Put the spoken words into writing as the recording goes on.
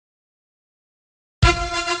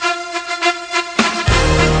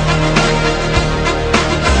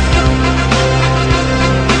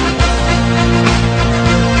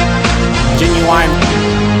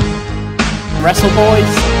Wrestle Boys.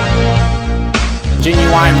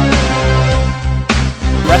 Genuine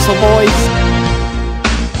Wrestle Boys.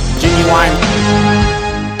 Genuine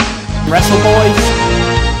Wrestle Boys.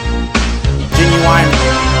 Genuine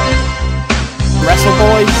Wrestle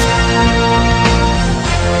Boys.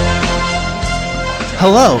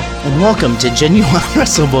 Hello, and welcome to Genuine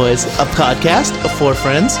Wrestle Boys, a podcast of four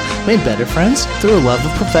friends made better friends through a love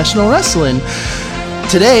of professional wrestling.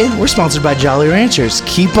 Today, we're sponsored by Jolly Ranchers.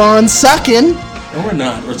 Keep on sucking! No, we're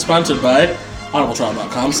not. We're sponsored by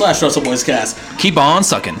audibletrial.com/WrestleBoysCast. Keep on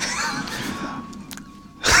sucking.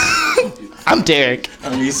 I'm Derek.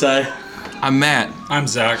 I'm Isai. I'm Matt. I'm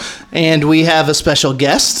Zach. And we have a special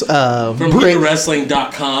guest, From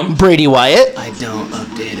HooterWrestling.com. Brady Wyatt. I don't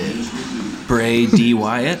update it. Bray D.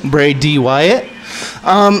 Wyatt. Brady D. Wyatt.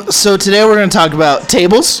 So today we're going to talk about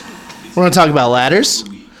tables. We're going to talk about ladders.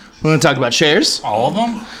 We're going to talk about chairs. All of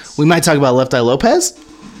them? We might talk about Left Eye Lopez.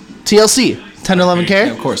 TLC. 10-11 Yeah, carry.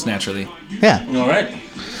 of course, naturally. Yeah. All right.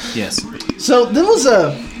 Yes. So there was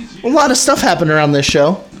a lot of stuff happened around this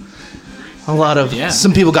show. A lot of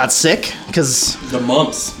some people got sick because The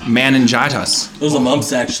mumps. Meningitis. It was the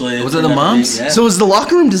mumps, actually. Was it the mumps? Yeah. So was the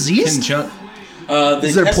locker room diseased?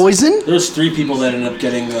 Is there poison? There was 3 people that ended up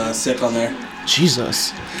getting sick on there.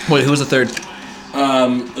 Jesus. Wait, who was the third?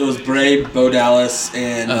 It was Bray, Bo Dallas,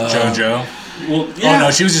 and JoJo. Well, yeah. Oh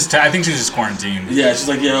no, she was just. I think she was just quarantined. Yeah, she's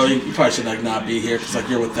like, you probably should not be here because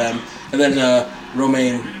you're with them. And then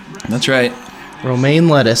Romaine. That's right. Romaine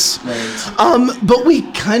lettuce. Right. But we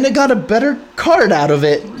kind of got a better card out of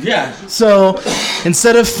it. Yeah. So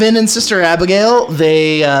instead of Finn and Sister Abigail,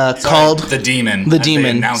 they called the Demon. The as they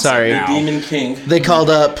Demon, announce sorry. it now. Demon King. They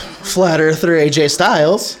called up Flat Earther AJ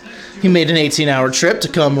Styles. He made an 18-hour trip to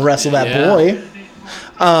come wrestle that boy.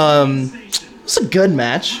 It was a good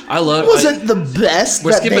match. I love. It wasn't the best.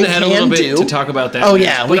 We're that skipping they ahead a can little bit do. to talk about that. Oh match,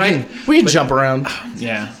 yeah, but we can jump around.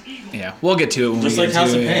 Yeah. We'll get to it when Just we like get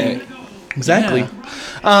House to of it. Pain. Exactly.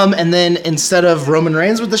 And then instead of Roman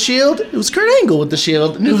Reigns with the Shield, it was Kurt Angle with the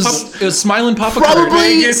Shield. And it was Smiling Papa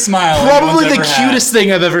probably Biggest smile probably anyone's the ever had. cutest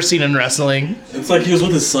thing I've ever seen in wrestling. It's like he was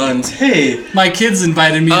with his sons. Hey. My kids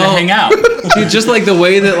invited me to hang out. Dude, just like the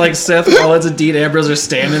way that like Seth Rollins and Dean Ambrose are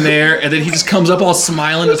standing there, and then he just comes up all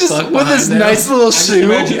smiling as Just fuck with his behind them. nice little I suit.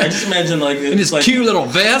 just imagine like in his like, cute little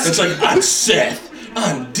vest. It's like, I'm Seth.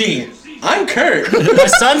 I'm Dean. I'm Kurt. My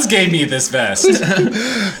sons gave me this vest.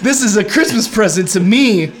 This is a Christmas present to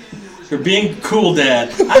me. For being cool,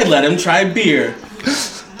 Dad. I let him try beer.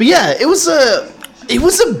 But yeah, it was a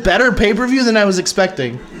better pay-per-view than I was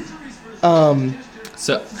expecting.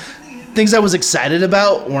 So, Things I was excited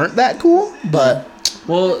about weren't that cool, but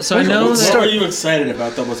so I know What that. were you excited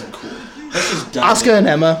about that wasn't cool? That's just dumb. Asuka and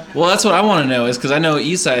Emma. Well, that's what I want to know is because I know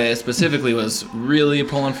Isai specifically was really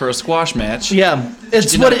pulling for a squash match. Yeah,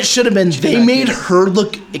 it's what it should have been. They not made get it. her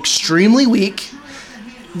look extremely weak.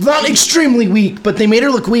 Not extremely weak, but they made her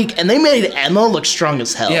look weak, and they made Emma look strong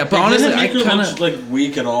as hell. Yeah, but They honestly, didn't I make her kind look of like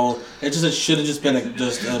weak at all. It should have just been a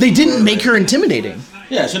They didn't make her intimidating.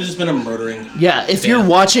 Yeah, it should have just been a murdering. Yeah, if you're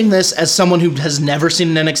watching this as someone who has never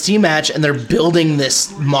seen an NXT match and they're building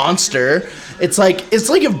this monster, it's like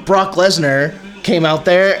if Brock Lesnar came out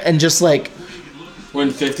there and just like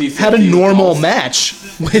When 50 had a normal match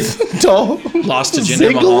with Dolph lost to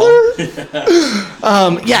Jinder Ziggler.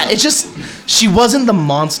 Yeah, it's just she wasn't the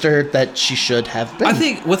monster that she should have been. I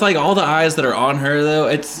think with like all the eyes that are on her though,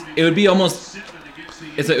 it would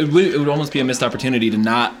almost be a missed opportunity to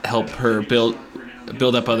not help her build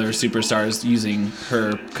up other superstars using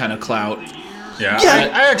her kind of clout. Yeah, Yeah.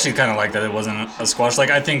 I actually kind of like that it wasn't a squash. Like,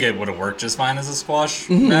 I think it would have worked just fine as a squash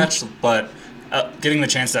match, but getting the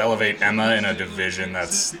chance to elevate Emma in a division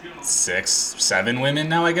that's 6-7 women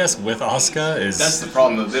now, I guess, with Asuka is... That's the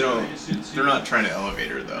problem, though. They're not trying to elevate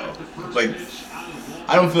her, though. Like,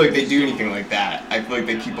 I don't feel like they do anything like that. I feel like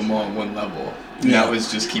they keep them all at one level. And that was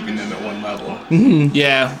just keeping them at one level.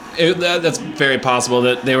 Yeah, that's very possible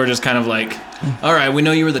that they were just kind of like, all right, we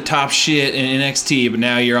know you were the top shit in NXT, but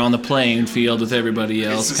now you're on the playing field with everybody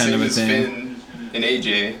else, It's the kind of same a as thing. Finn and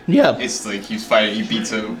AJ. Yeah. It's like he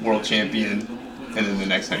beats a world champion, and then the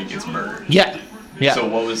next time he gets murdered. Yeah. Yeah. So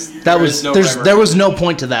what was... there was no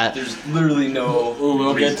point to that. There's literally no... Ooh,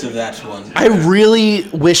 we'll get to that one. I really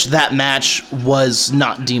wish that match was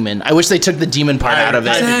not Demon. I wish they took the Demon part out of it.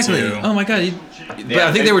 Exactly. too. Oh my god. But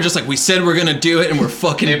I think they were just like, we said we're gonna do it, and we're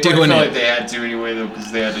fucking They doing felt it. like they had to anyway, though,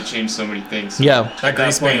 because they had to change so many things. Yeah, That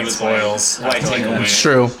grease point, paint it was spoils. like, after, take a away. minute. it's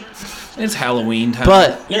true. It's Halloween time.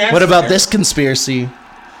 But Yeah, what about fair. this conspiracy?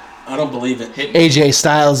 I don't believe it. AJ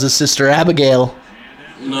Styles' sister Abigail.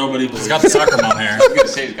 Nobody believes He's got the soccer mom hair. I was gonna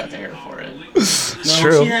say he's got the hair for it. No,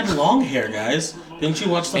 true. she had long hair, guys. Didn't you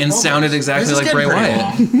watch the and sounded exactly This is like Bray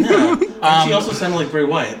getting pretty Wyatt. Yeah. She also sounded like Bray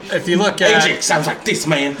Wyatt. If you look at, AJ sounds like this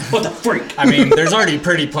man. What the freak? I mean, there's already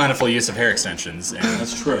pretty plentiful use of hair extensions in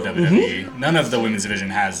That's true. WWE. None of the women's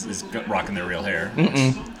division is rocking their real hair.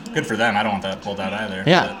 Good for them. I don't want that pulled out either.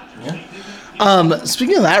 Yeah. Yeah.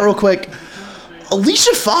 Speaking of that, real quick,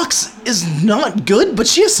 Alicia Fox is not good, but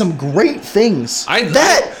she has some great things.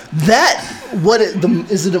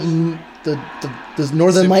 The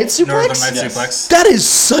Northern Lights suplex? Northern Lights Yes. suplex. That is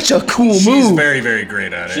such a cool She's move. very, very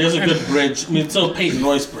great at it. She has a good bridge. I mean, it's still Peyton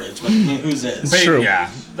Royce bridge, but I mean, who's is? True. Yeah,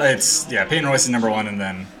 Peyton Royce is number one, and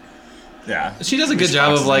then She does a good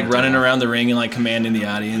job of like running around the ring and like commanding the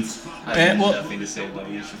audience. I have nothing to say about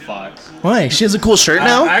Alicia Fox. Why? She has a cool shirt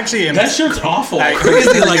now? I actually am. That shirt's awful.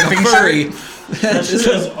 Crazy like a furry. That shirt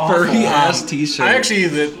is awful. Furry ass t-shirt.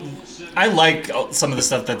 I like some of the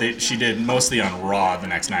stuff that she did mostly on Raw the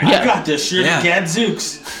next night. I got this shirt Yeah. at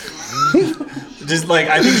Gadzooks. Just like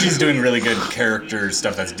I think she's doing really good character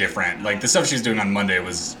stuff that's different. Like the stuff she's doing on Monday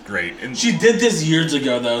was great. And She did this years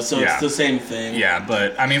ago, though, so Yeah. it's the same thing. yeah,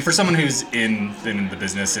 but I mean, for someone who's been in the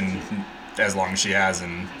business and as long as she has,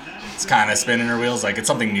 and it's kind of spinning her wheels, like it's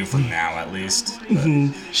something new for now at least.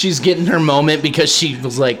 But She's getting her moment because she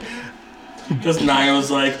was like, Because Nia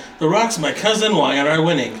was like, The Rock's my cousin, why aren't I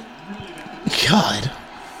winning? God.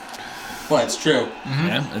 Well, it's true.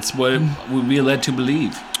 Yeah, that's what we are led to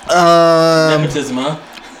believe. Nepotism, huh?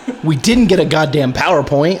 We didn't get a goddamn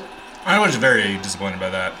PowerPoint. I was very disappointed by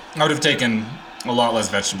that. I would have taken a lot less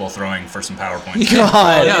vegetable throwing for some PowerPoints.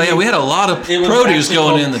 God. Yeah, we had a lot of It was produce actually going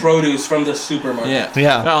called in the produce from the supermarket.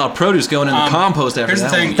 Yeah. A lot of produce going in the compost after Here's the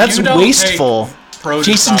that thing. one. That's you don't wasteful. Take produce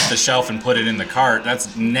Jason- off the shelf and put it in the cart.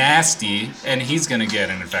 That's nasty, and he's gonna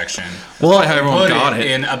get an infection. Well, How everyone Put got it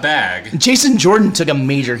it. in a bag. Jason Jordan took a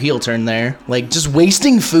major heel turn there. Like, just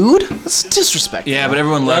wasting food? That's disrespectful. Yeah, but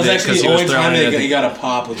everyone That loved was it actually because the he was only time throwing it that at he the... got a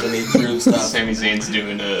pop was when he threw stuff. Sami Zayn's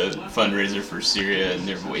doing a fundraiser for Syria and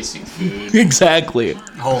they're wasting food. Exactly.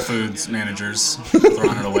 Whole Foods managers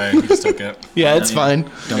throwing it away. He just took it. Yeah, it's fine.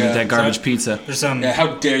 Don't Yeah, eat that garbage so- pizza. There's some Yeah,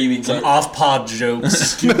 how dare you eat that? off-pod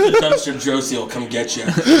jokes. The dumpster Josie will come get you.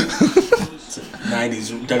 It's a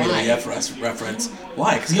 90s WWF reference.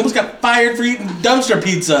 Why? Because he almost got fired for eating dumpster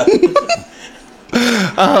pizza.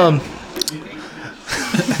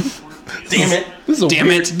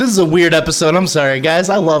 Damn it. This is a weird episode. I'm sorry, guys.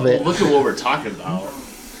 I love it. Look at what we're talking about.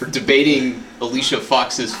 We're debating Alicia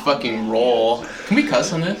Fox's fucking role. Can we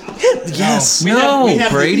cuss on this? Yes. No, we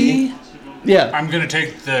have Brady. Yeah. I'm gonna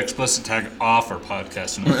take the explicit tag off our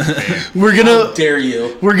podcast. And We're How gonna. dare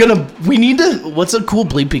you? We need to. What's a cool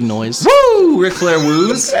bleeping noise? Woo! Ric Flair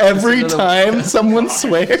woos. Every time someone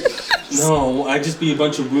swears. No, I'd just be a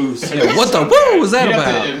bunch of woos. Yeah, what the woo was that You'd have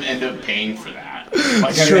about? to end up paying for that.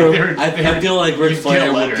 True. I feel like Ric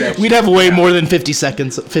Flair would get. We'd have way more than 15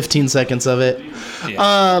 seconds of it.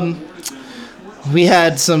 We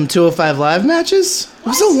had some 205 Live matches. It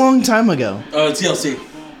was a long time ago. TLC.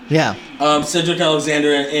 Yeah. Cedric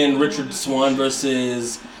Alexander and Richard Swann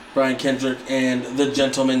versus Brian Kendrick and the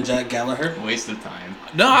gentleman Jack Gallagher. Waste of time.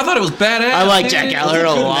 No, I thought it was badass. I like Jack Gallagher a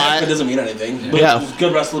Good match, lot. but it doesn't mean anything. But Yeah. it was a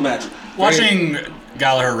good wrestling match. Watching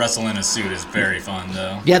Gallagher wrestle in a suit is very fun,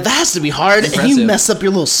 though. Yeah, that has to be hard. And you Impressive. mess up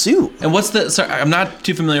your little suit. And what's the? Sorry, I'm not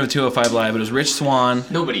too familiar with 205 Live, but it was Rich Swann.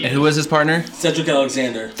 Nobody And is. who was his partner? Cedric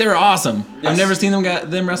Alexander. They're awesome. Yes. I've never seen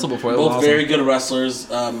them wrestle before. That was Both awesome. very good wrestlers.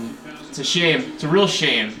 It's a shame. It's a real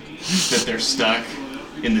shame that they're stuck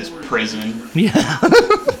in this prison. Yeah.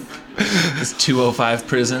 This 205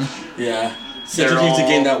 prison. Yeah. Cedric They're needs to all-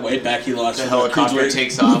 gain that weight back he lost. The with helicopter cruiserweight.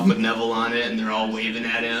 takes off with Neville on it, and they're all waving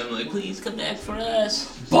at him like, "Please come back for us."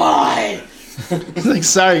 Bye. Like,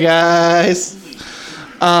 sorry, guys.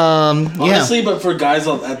 Yeah. Honestly, but for guys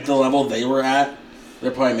at the level they were at,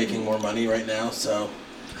 they're probably making more money right now. So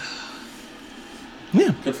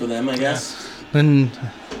Yeah. good for them, I guess. And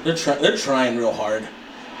They're trying real hard.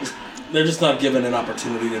 They're just not given an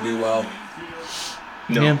opportunity to do well.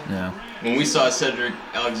 No. Yeah. Yeah. When we saw Cedric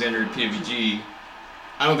Alexander at PWG,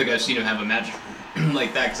 I don't think I've seen him have a match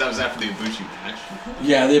like that because that was after the Ibushi match.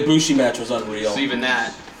 Yeah, the Ibushi match was unreal. So even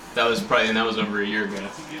that was over a year ago.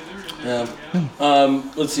 Yeah.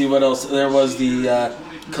 Let's see what else. There was the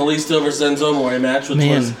Kalisto versus Enzo Amore match, which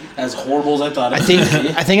Man. was as horrible as I thought it I think was going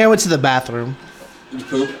to I think I went to the bathroom. be. You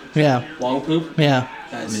poop? Yeah. Long poop? Yeah.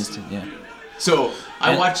 Nice. Yeah. So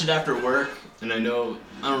I watched it after work, and I don't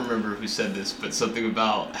remember who said this, but something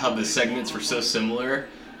about how the segments were so similar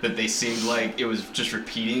that they seemed like it was just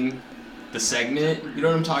repeating the segment. You know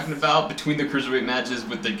what I'm talking about? Between the cruiserweight matches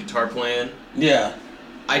with the guitar playing. Yeah.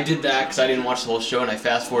 I did that because I didn't watch the whole show, and I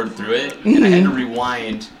fast forwarded through it, and I had to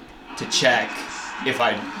rewind to check if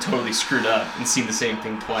I totally screwed up and seen the same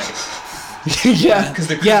thing twice. Yeah. Because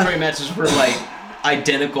the cruiserweight matches were like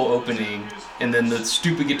identical opening, and then the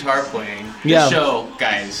stupid guitar playing. Yeah. The show,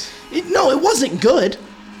 guys. No, it wasn't good.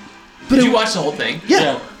 But Did you watch the whole thing?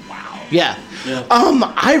 Yeah. Wow. Yeah. Yeah.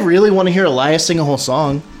 I really want to hear Elias sing a whole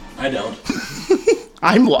song. I don't.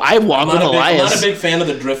 I walk I'm with not Elias. a big fan of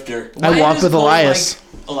the Drifter. I walk does with Cole Elias.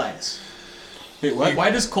 like Elias? Wait, what? Why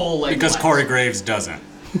does Cole like Because Elias? Corey Graves doesn't.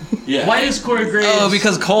 Yeah. Why does Corey Graves? Oh,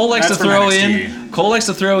 because Cole likes That's to from throw NXT. in. Cole likes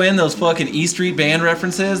to throw in those fucking E Street Band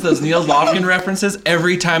references, those Neil Lofgren references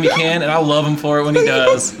every time he can, and I love him for it when he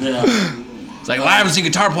does. Yeah. It's like, well, I haven't seen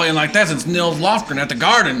guitar playing like that since Neil Lofgren at the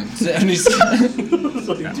Garden. And he's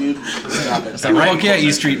Dude, stop it. like, fuck yeah,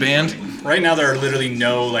 E Street Band. Right now, there are literally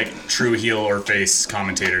no like true heel or face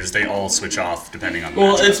commentators. They all switch off depending on the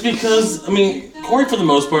Well, matchup. it's because, I mean, Corey for the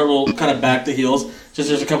most part will kind of back the heels. Just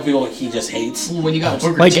there's a couple people he just hates. When you got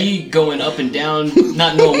Booker Like- T going up and down,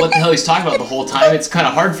 not knowing what the hell he's talking about the whole time, it's kind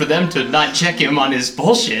of hard for them to not check him on his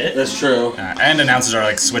bullshit. That's true. And announcers are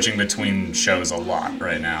like switching between shows a lot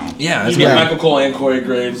right now. Yeah, that's You get Yeah. Michael Cole and Corey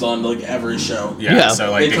Graves on like every show. Yeah, Yeah. so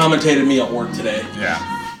like They commentated me at work today.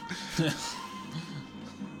 yeah.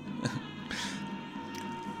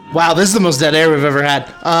 Wow, this is the most dead air we've ever had.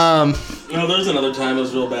 No, there's another time it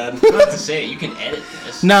was real bad. I don't have to say it, you can edit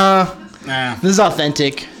this. Nah, Nah. this is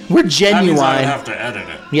authentic. We're That means genuine. I have to edit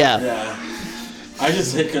it. Yeah. Yeah. I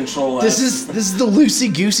just hit control F. This is the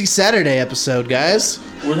Loosey Goosey Saturday episode, guys.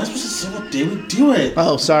 We're not supposed to say what day we do it.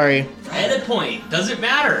 Oh, sorry. Edit point, doesn't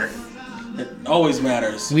matter. It always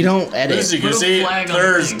matters. We don't edit. As you can Put a see, flag on the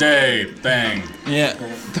Thursday thing. yeah.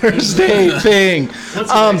 Thursday thing.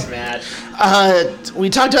 What's the next match? We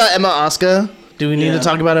talked about Emma Asuka. Do we need Yeah. to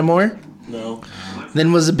talk about it more? No.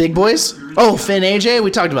 Then was the Big Boys? Oh, Finn AJ.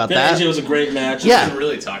 We talked about Finn that. and AJ was a great match. Yeah. We didn't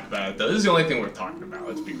really talk about it though. This is the only thing worth talking about.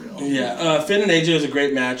 Let's be real. Yeah. Finn and AJ was a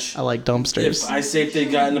great match. I like dumpsters. If I say if they'd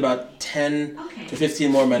gotten about 10 to 15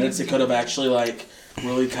 more minutes, they could have actually like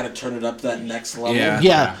really kind of turned it up to that next level. Yeah.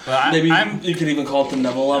 Yeah. But Maybe I'm you could even call it the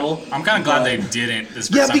Neville level. kind of glad they didn't this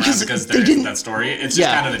Yeah, time around because because they there didn't- isn't that story. It's just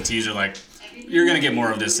Yeah. kind of the teaser, like you're gonna get more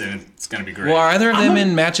of this and it's gonna be great. Well, are either of them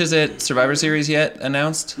in matches at Survivor Series yet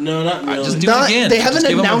announced? No, not really. just do it again. They Just haven't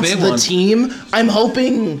give 'em a announced big the one. team. I'm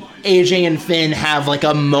hoping AJ and Finn have like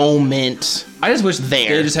a moment. I just wish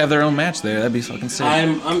There. they just have their own match there. That'd be fucking sick.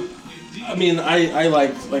 I mean, I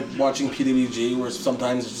like watching PWG where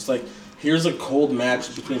sometimes it's just like, here's a cold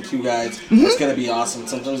match between two guys. It's gonna be awesome.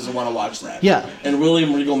 Sometimes I want to watch that. Mm-hmm. Yeah. And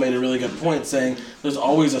William Regal made a really good point, saying there's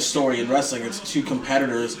always a story in wrestling. It's two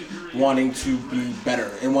competitors wanting to be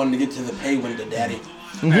better and wanting to get to the pay window, daddy.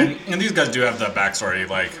 And these guys do have the backstory,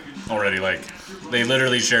 like already. Like they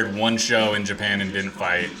literally shared one show in Japan and didn't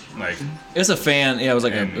fight. Like It was a fan. Yeah, it was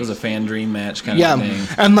like it was a fan dream match kind Yeah, of thing.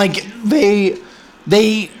 and like they.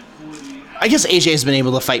 I guess AJ has been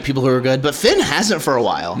able to fight people who are good, but Finn hasn't for a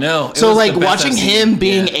while. No, it So was like the best watching I've seen. him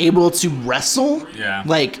being Yeah. able to wrestle, Yeah.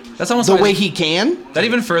 like That's almost the why way the- he can. That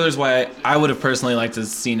even furthers why I would have personally liked to have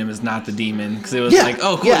seen him as not the demon, because it was Yeah, like,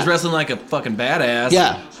 oh, cool, yeah. he's wrestling like a fucking badass.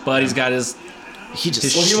 Yeah. But he's got his. He just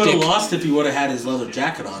His Well, he would have shtick. lost if he would have had his leather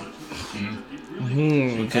jacket on.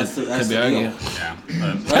 That's the could be deal. argued. yeah.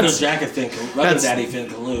 But Leather jacket Finn can, leather that's- daddy Finn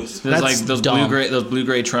can lose. There's That's like those dumb. blue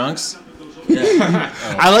gray trunks. Yeah.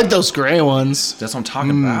 I like those gray ones. That's what I'm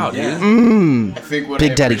talking about, Yeah. dude. I think what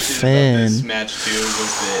Big I Daddy appreciated about this Finn. match too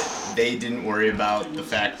was that they didn't worry about the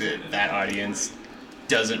fact that that audience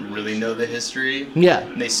doesn't really know the history. Yeah,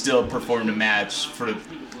 And they still performed a match for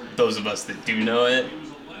those of us that do know it.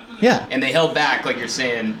 yeah, And they held back, like you're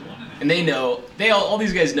saying, and they know, all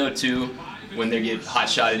these guys know too, when they get hot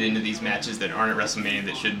shotted into these matches that aren't at WrestleMania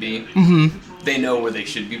that should be. Mm-hmm. They know where they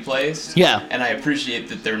should be placed. Yeah. And I appreciate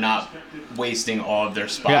that they're not wasting all of their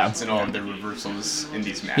spots and all of their reversals in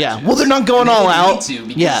these matches. yeah. Well, they're not going And they all didn't out. need to,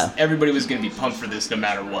 because Yeah, everybody was going to be pumped for this no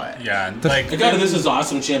matter what. yeah, like The guy, this is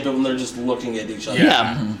awesome champion when they're just looking at each other.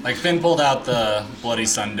 Yeah. Like Finn pulled out the Bloody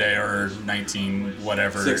Sunday or 19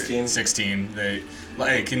 whatever 16. They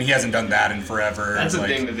like, and he hasn't done that in forever. That's the like,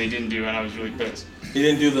 thing that they didn't do, and I was really pissed. He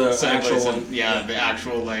didn't do the Sideways actual and- one. Yeah, the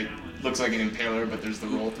actual, like, looks like an impaler, but there's the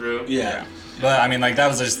roll through. Yeah. But I mean, like that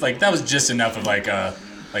was just enough of like a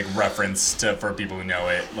reference to for people who know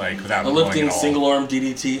it, like without A blowing lifting it all. single arm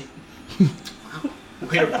DDT.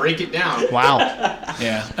 Way to break it down. wow.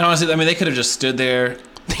 Yeah. And honestly, I mean, they could have just stood there.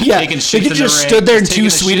 Yeah, Taking they shits could in the just ring, stood there and just taking two a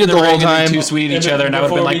shit sweeted in the whole ring and then time. Two sweeted each Yeah, other, and I would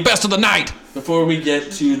have been before like, we- best of the night. Before we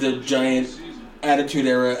get to the giant Attitude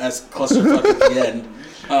Era as clusterfuck at the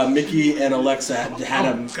end, Mickey and Alexa had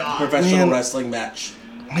a God. professional Man. wrestling match.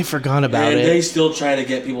 I forgot about and it. they still try to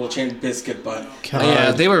get people to change biscuit butt. God.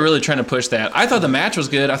 Yeah, they were really trying to push that. I thought the match was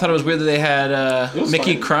good. I thought it was weird that they had was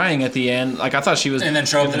Mickey fine. crying at the end. Like, I thought she was... And then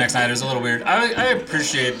show up the next night. It was a little weird. I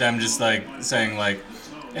appreciate them just like saying like,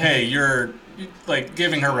 "Hey, you're like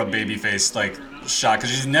giving her a baby face like shot,"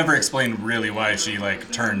 because she's never explained really why she like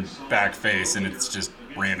turned back face, and it's just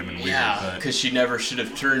random and weird. Yeah, But because she never should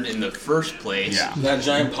have turned in the first place. yeah, That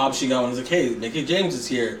giant pop she got when it was like, hey, Mickey James is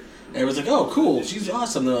here. And everyone's like, oh, cool, she's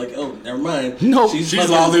awesome. They're like, oh, never mind. No, she's fucking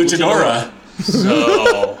La Luchadora.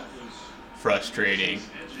 So frustrating.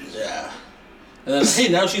 Yeah. And then, hey,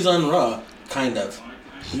 now she's on Raw, kind of.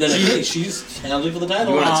 And then, hey, she's challenging for the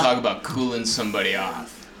title. You want to talk about cooling somebody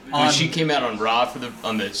off? When On- she came out on Raw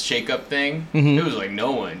on the shake-up thing, it was like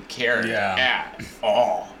no one cared Yeah. at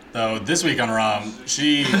all. Though this week on Raw,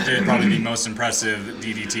 she did probably the most impressive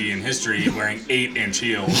DDT in history, wearing 8-inch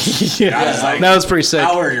heels. Yeah, I was like, that was pretty sick.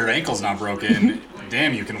 how are your ankles not broken?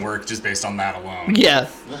 Damn, you can work just based on that alone. Yeah.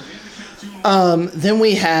 Then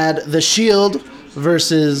we had The Shield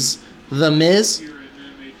versus The Miz,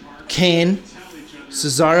 Kane,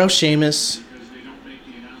 Cesaro, Sheamus,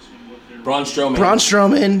 Braun Strowman. Braun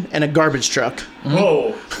Strowman, and a garbage truck.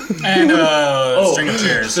 Whoa! And string of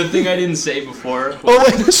chairs. The thing I didn't say before. Oh,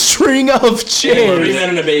 and a string of Three chairs. men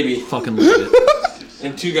and a baby. Fucking love it.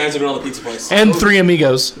 And 2 guys are going to the pizza place. And 3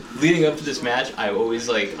 amigos. Leading up to this match, I always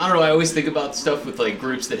I always think about stuff with like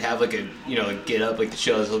groups that have like a like get up like the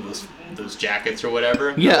shows of those jackets or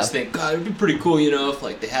whatever. Yeah. I always think, God, it'd be pretty cool, if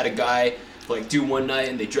like they had a guy like do one night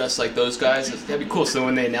and they dress like those guys. That'd be cool. So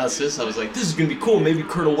when they announced this, I was like, this is gonna be cool. Maybe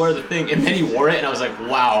Kurt will wear the thing. And then he wore it, and I was like,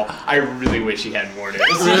 wow, I really wish he hadn't worn it. I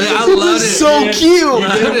It love was it. so cute.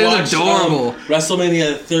 It's adorable.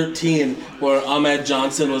 WrestleMania 13, where Ahmed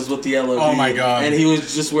Johnson was with the LOD. Oh my God. And he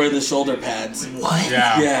was just wearing the shoulder pads. What?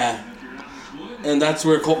 Yeah. Yeah. And that's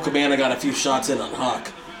where Colt Cabana got a few shots in on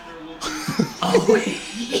Hawk.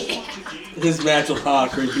 His match with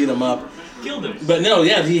Hawk, where he beat him up. Killed him. But no,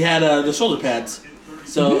 yeah, he had the shoulder pads.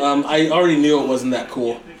 So I already knew it wasn't that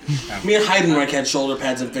cool. Me and Heidenreich had shoulder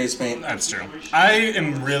pads and face paint. That's true. I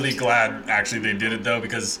am really glad, actually, they did it, though,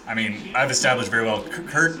 because, I mean, I've established very well,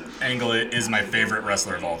 Kurt Angle is my favorite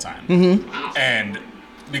wrestler of all time. Mm-hmm. And,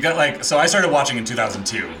 because, so I started watching in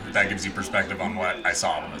 2002. That gives you perspective on what I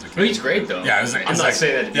saw when I was a kid. But he's great though. Yeah, it's I'm not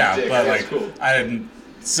saying that. Yeah, he's but, that's like, cool. I didn't...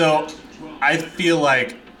 So, I feel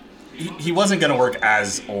like he wasn't going to work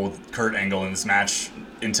as old Kurt Angle in this match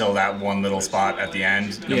until that one little spot at the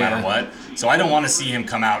end, no matter what. So I don't want to see him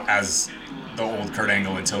come out as the old Kurt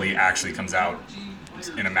Angle until he actually comes out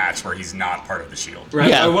in a match where he's not part of the Shield. Right.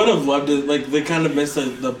 Yeah. I would have loved it. Like, they kind of missed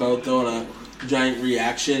the boat, though, in a giant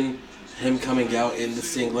reaction. Him coming out in the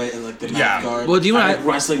singlet and, like, the mouth guard. Well, do you want Like,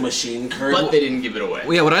 wrestling machine Kurt. But they didn't give it away.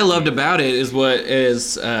 Well, yeah, what I loved about it is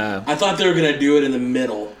I thought they were going to do it in the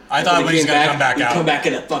middle. I thought when he's going to come back he'd out. come back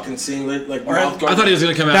in a fucking singlet, like, mouth guard. I thought he was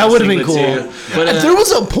gonna come out. That in would have been cool. singlet, too. But If there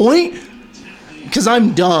was a point, because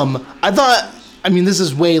I'm dumb, I mean, this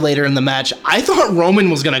is way later in the match. I thought Roman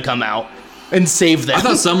was going to come out and save them. I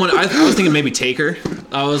thought someone. I was thinking maybe Taker.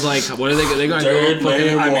 I was like, what are they going to Third go?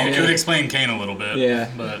 Fucking, man. I mean, it would explain Kane a little bit.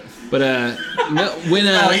 Yeah. But... But no, when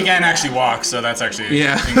Oh, he can't actually walk, so that's actually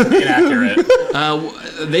inaccurate.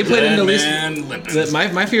 they played into least. Man limping.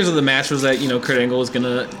 My fears of the match was that Kurt Angle was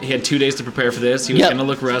he had 2 days to prepare for this. He was Yep. gonna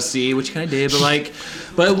look rusty, which he kind of did,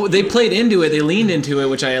 but they played into it. They leaned into it,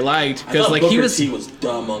 which I liked I because thought like Booker he was T was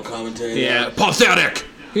dumb on commentary. yeah pathetic.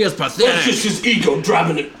 He was That's pathetic. just his ego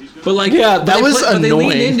driving it. But like, Yeah, but that they was but they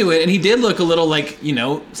leaned annoying. into it, and he did look a little like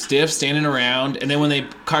stiff, standing around. And then when they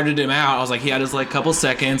carted him out, I was like, he had his like couple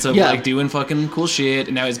seconds of Yeah. like doing fucking cool shit,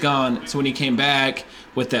 and now he's gone. So when he came back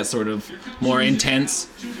with that sort of more intense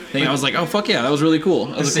thing, I was like, oh fuck yeah, that was really cool.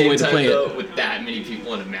 That At the was a cool same way to time, play though, it. with that many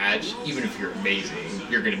people in a match, even if you're amazing,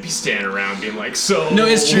 you're gonna be standing around being like, so. No,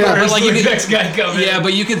 it's true. where's But like, the you could, next guy coming? yeah,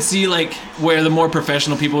 but you could see like where the more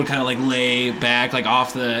professional people would kind of like lay back, like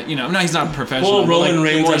off the, no, he's not professional. Pull but, like, Roman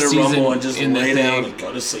Reigns more at a seasoned rumble and just in the lay down thing. and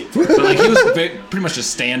go to sleep. But like he was pretty much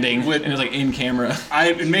just standing, With- and it was like in camera.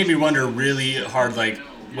 It made me wonder really hard, like,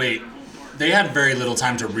 wait, they had very little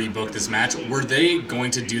time to rebook this match. Were they going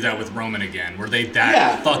to do that with Roman again? Were they that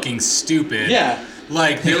Yeah. fucking stupid? Yeah.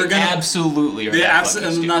 Like, they were gonna... absolutely are. They that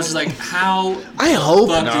absolutely... fucking And I was just like, how I hope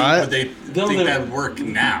fuck not. would they No, think they're- that would work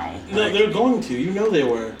now? No, Like, they're going to. You know they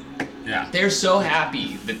were. yeah. They're so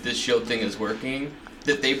happy that this Shield thing is working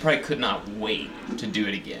that they probably could not wait to do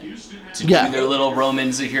it again. To Yeah. do their little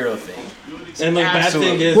Roman's a hero thing. And the bad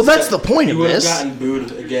Absolutely. thing is, Well, that's that the point he of would have this. gotten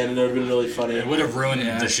booed again, and it would have been really funny. It would have ruined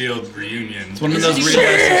the Shield reunion. It's one of those Is real-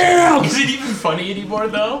 it even funny anymore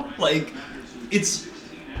though? Like, it's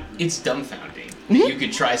dumbfounding. You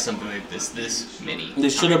could try something like this many. They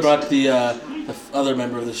should have brought the other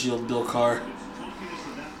member of the Shield, Bill Carr.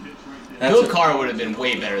 Bill Carr would have been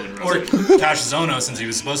way better than Or Rosen. Cash Zono, since he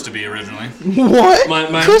was supposed to be originally. What?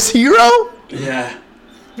 My- Chris Hero? Yeah.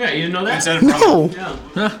 Yeah, you didn't know that? Instead of No.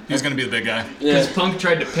 Yeah. he was going to be the big guy. Because Yeah. Punk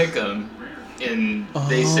tried to pick him, and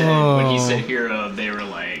they said, when he said hero, they were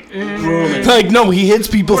like, Like, no, he hits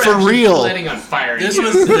people we're for actually real. planning on firing This you.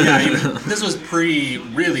 was this was pre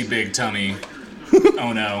really big tummy.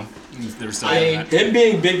 Oh no, they were still doing that. Him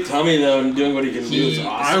being big tummy though and doing what he can do is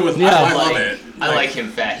awesome. I love it. I like him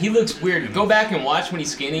fat. He looks weird. Go back and watch when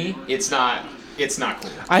he's skinny. It's not cool.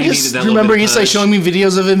 I He just needed that little remember bit of he's like push. showing me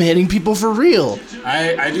videos of him hitting people for real.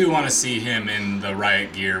 I do want to see him in the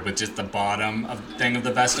riot gear with just the bottom thing of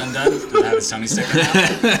the vest undone. To have his tummy sticking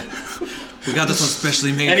out. We got this one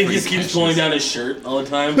specially made And he for just you. keeps pulling down his shirt all the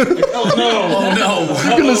time. Like, oh no! No.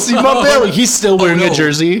 You're gonna see my belly. He's still wearing no. a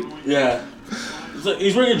jersey. Yeah. So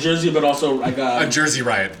he's wearing a jersey, but also like A Jersey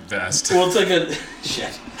Riot vest. well, it's like a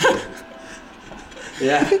shit.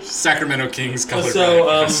 Yeah. Sacramento Kings color So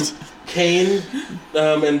riot vest. Kane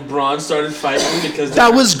and Braun started fighting because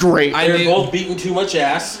That was great. they were both beating too much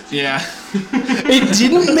ass. Yeah. It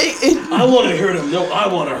didn't make it. I want to hurt him. No,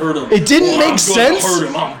 I want to hurt him. It didn't I'm make gonna sense, Hurt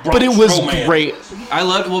him. I'm Braun but it was Strowman. great.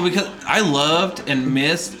 Because I loved and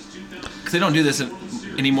missed, because they don't do this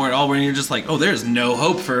anymore at all, where you're just like, oh, there's no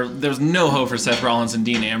hope for Seth Rollins and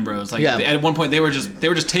Dean Ambrose. Like Yeah. at one point they were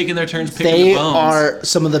just taking their turns picking They the bones. are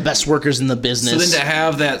some of the best workers in the So business. then to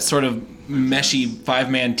have that sort of meshy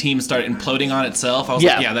 5-man team start imploding on itself, I was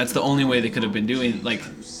Yeah. like, yeah, that's the only way they could have been doing. Like,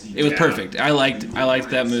 it was perfect. I liked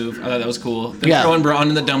that move. I thought that was cool. Them Yeah. throwing Braun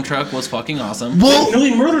in the dump truck was fucking awesome. well, No,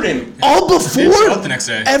 he murdered him. all Didn't show before up the next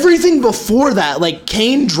day. everything before that, like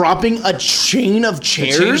Kane dropping a chain of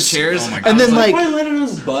chairs, Chairs. Oh my God. and then Why like landed on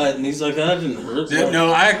his butt? And he's like, that didn't hurt. Yeah,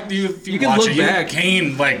 no, if you can watch look it, back.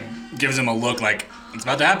 Kane like gives him a look like it's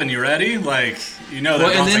about to happen. You ready? Like you know that.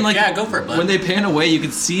 Well, and then like yeah, go for it, bud. when they pan away, you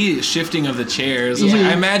could see shifting of the chairs. I was like,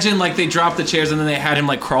 I imagine like they dropped the chairs and then they had him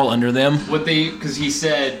like crawl under them. Because he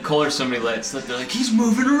said, Cole or somebody let it slip. They're like, he's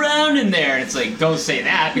moving around in there. And it's like, don't say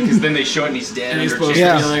that, because then they show it and he's dead. And he's under supposed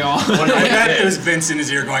chairs. to be like all. One I night bet dead. it was Vince in his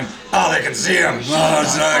ear going, "Oh, they can see him. Oh,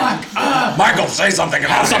 it's like, Michael, say something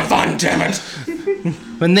about some fun, damn it."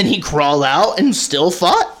 and then he crawled out and still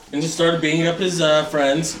fought. And just started beating up his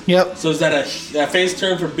friends. Yep. So is that a face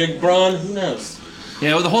turn for Big Braun? Who knows?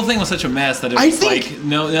 Yeah, well, the whole thing was such a mess that it I was think- like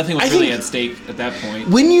nothing was I really think- at stake at that point.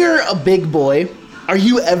 When you're a big boy, are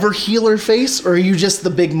you ever heel or face, or are you just the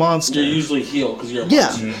big monster? You're usually heel because you're a Yeah,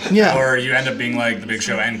 monster. yeah. Or you end up being like the Big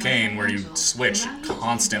Show and Kane, where you switch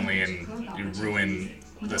constantly and you ruin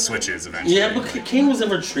the switches eventually. Yeah, but Kane was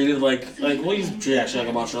never treated like well, he's treated actually like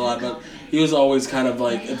a monster a lot, but he was always kind of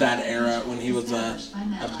like at that era when he was a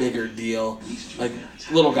bigger deal. Like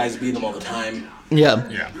little guys beat him all the time. Yeah.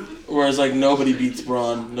 Yeah. Whereas like nobody beats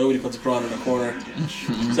Braun, nobody puts Braun in a corner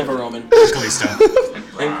except for Roman.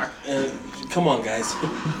 Kalisto. And, come on, guys,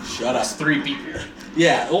 shut up. 3 people.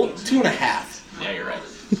 Yeah, well, 2.5. Yeah, you're right.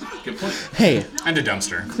 Good point. Hey, And a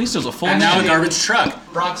dumpster. Kalisto's a full And now a man. garbage truck.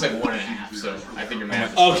 Brock's like 1.5, so I think you're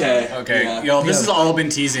mad. Okay. Okay, Yeah. y'all, this has all been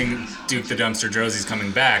teasing Duke the Dumpster Drosie's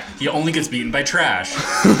coming back. He only gets beaten by trash.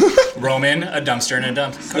 Roman, a dumpster, and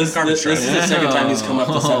a This garbage is truck. the second time he's come up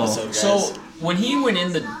this episode, guys. So when he went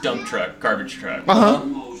in the dump truck, garbage truck,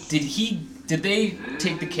 did they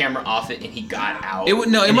take the camera off it and he got out? It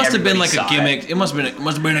and must have been everybody like a saw gimmick. It must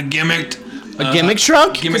have been a gimmick. a gimmick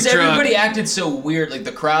truck? Gimmick Because truck. everybody acted so weird, like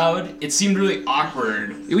the crowd, it seemed really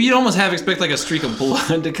awkward. You'd almost expect like a streak of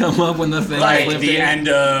blood to come up when the thing Like flipped the in. end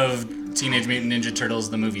of Teenage Mutant Ninja Turtles,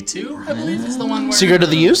 the movie 2, I believe is the one where... Secret of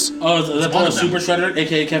the Use? Oh, is that one part of of them. Super Shredder,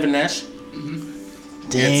 aka Kevin Nash?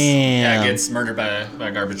 Damn. Gets murdered by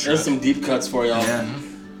a garbage truck. There's some deep cuts for y'all.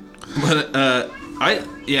 But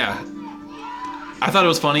I thought it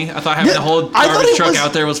was funny. I thought having the whole I thought garbage it truck was-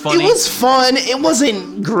 out there was funny. It was fun. It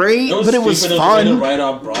wasn't great, but it was stupid. It was a way to fun. write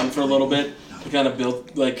off Braun for a little bit to kind of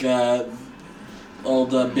build like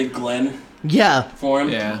old Big Glenn Yeah. for him.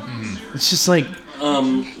 yeah. It's just like,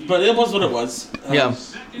 But it was what it was. Yeah.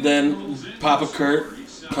 Then Papa Kurt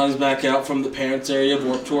comes back out from the parents' area of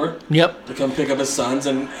Warped Tour yep. to come pick up his sons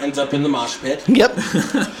and ends up in the mosh pit. Yep.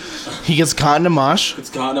 He gets caught in a mosh. It's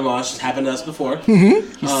caught in a mosh. It's happened to us before.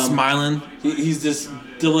 He's smiling. He's just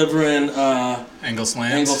delivering Angle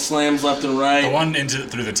slams. angle slams left and right. The one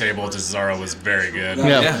through the table to Cesaro was very good. That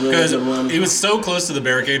was Yeah. a really Because good one. he was so close to the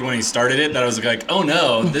barricade when he started it that I was like, oh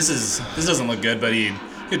no, this doesn't look good, but he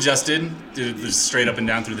He adjusted, did it straight up and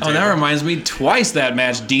down through the Oh, table. that reminds me. Twice that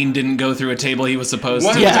match, Dean didn't go through a table he was supposed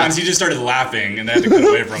One to. of the Yeah. times he just started laughing and they had to cut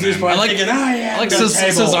away from He was him. probably like- thinking, I am Like the table.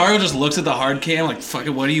 Cesaro just looks at the hard cam like, "Fuck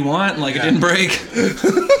it, what do you want?" And like it didn't break.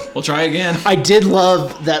 We'll try again. I did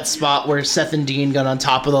love that spot where Seth and Dean got on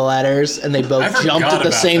top of the ladders and they I both forgot jumped at the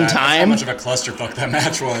about same that. That's how time. much of a clusterfuck that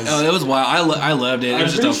match was. Oh, that was wild. I loved it. It I'm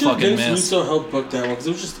was just pretty a sure fucking Vince mess. Russo helped book that one because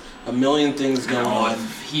it was just a million things going Oh, on.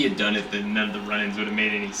 if he had done it, then none of the run-ins would have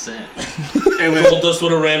made any sense. It was, Goldust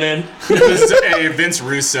would have ran in. it was a Vince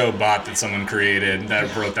Russo bot that someone created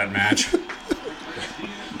that broke that match.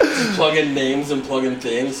 Plug in names and plug in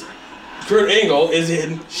things. Kurt Angle is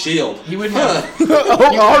in Shield. He would have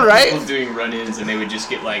Oh, all right. people doing run-ins, and they would just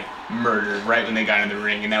get like murdered right when they got in the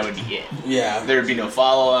ring, and that would be it. Yeah. There would be no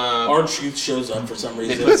follow-up. R-Truth shows up for some They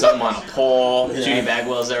reason. put something on a pole. Yeah. Judy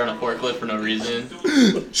Bagwell's there on a forklift for no reason.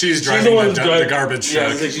 She's She's driving one the, who's the driving- garbage Yeah,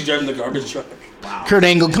 truck. it's like she's driving the garbage truck. Kurt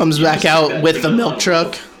Angle comes back out with the milk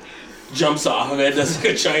truck. Jumps off of it, does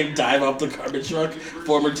like a giant dive off the garbage truck.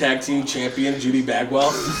 Former tag team champion Judy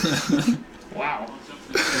Bagwell. Wow.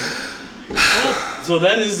 So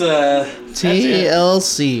that is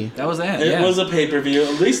TLC. That was that. it Yeah. was a pay-per-view.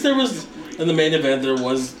 At least there was in the main event there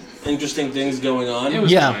was interesting things going on. It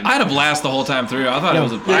was Yeah. fun. I had a blast the whole time through. I thought it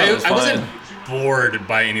was. I Fun. wasn't bored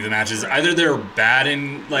by any of the matches. Either they're bad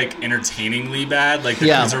and like entertainingly bad, like the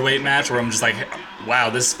Yeah. cruiserweight match, where I'm just like,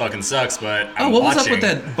 wow, this fucking sucks. But Oh, I'm what was watching. up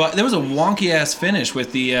with that? But there was a wonky ass finish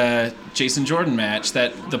with the Jason Jordan match.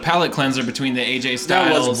 That the palate cleanser between the AJ That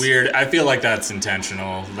Styles. was weird. I feel like that's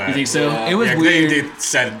intentional. That, You think so? Yeah. It was Yeah, weird. They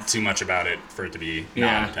said too much about it for it to be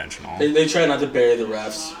Yeah. not intentional. They try not to bury the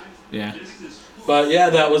refs. Yeah. But yeah,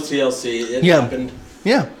 that was TLC. It Yeah. happened.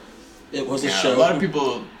 Yeah. It was a Yeah, show. a lot of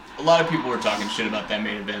people were talking shit about that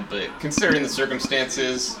main event, but considering the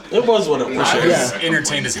circumstances, It was what it was. For I sure. was Yeah.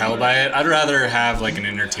 entertained as hell by it. I'd rather have like an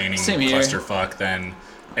entertaining Same here. clusterfuck than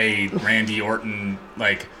a Randy Orton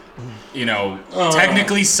like, you know,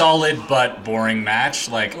 technically solid but boring match.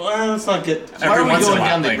 Like Well, let's not get. why every are we once in a going while,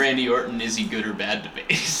 down the like, Randy Orton is he good or bad debate?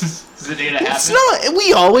 Is it gonna happen? It's not.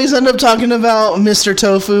 We always end up talking about Mr.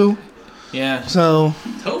 Tofu. Yeah. So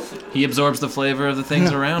Tofu. He absorbs the flavor of the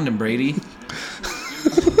things around him, Brady.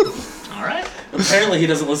 All right. Apparently, he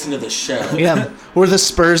doesn't listen to the show. yeah, we're the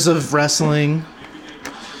Spurs of wrestling.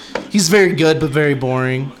 He's very good, but very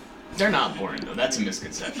boring. They're not boring though. That's a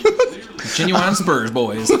misconception. Genuine Spurs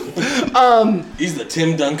boys. He's the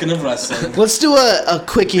Tim Duncan of wrestling. Let's do a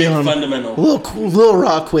quickie Big on fundamental. little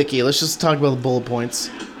raw quickie. Let's just talk about the bullet points.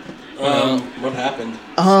 What happened?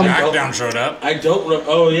 SmackDown showed up. I don't.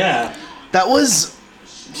 Oh yeah. That was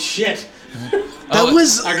Shit. that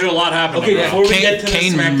was Actually, a lot happened. Okay, on Raw. before we get to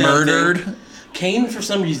Kane the SmackDown murdered thing, Kane for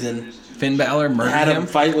some reason Finn Balor, murdered had a him.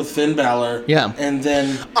 fight with Finn Balor. Yeah. And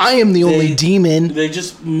then I am the only demon. they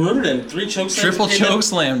just murdered him. 3 choke slams. Triple Came in choke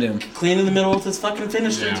slammed him. Clean in the middle with his fucking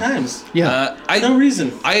finish 3 Yeah. times. Yeah, No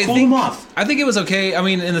reason. I Cool think him off. I think it was okay. I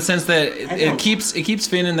mean, in the sense that I it know. keeps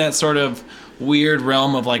Finn in that sort of weird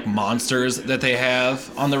realm of like monsters that they have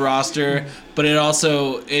on the roster, but it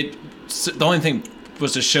also the only thing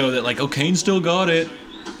was to show that like, oh, Kane still got it.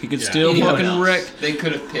 He could still Anyone fucking else. wreck. They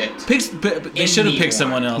could have picked. They should have picked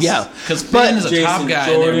someone else. Yeah. because Finn But is a Jason top guy.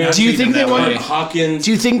 Jordan- and they're not Do you treating think him they that wanted- way. Hawkins.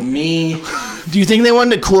 Do you think- me? Do you think they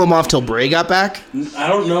wanted to cool him off till Bray got back? I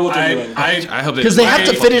don't know what they're doing. I hope Because they have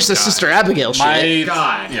to My- finish the God. Sister Abigail shit. My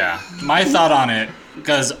God. yeah, my thought on it,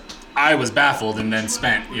 because I was baffled and then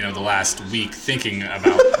spent the last week thinking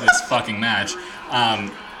about this fucking match.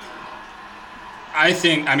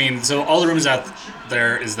 I mean, so all the rumors out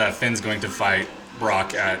there is that Finn's going to fight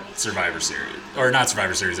Brock at Survivor Series, or not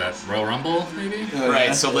Survivor Series, at Royal Rumble, maybe.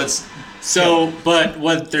 Right. So let's. So, but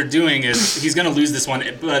what they're doing is he's going to lose this one,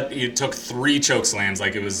 but he took 3 choke slams,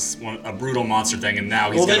 like it was a brutal monster thing, and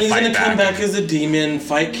now he's Well, then going to he's fight going to come back and- as a demon,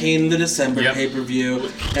 fight Kane in the December Yep.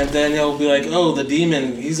 pay-per-view, and then he'll be like, oh, the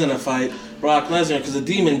demon, he's going to fight Brock Lesnar, because the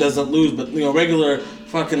demon doesn't lose, but, regular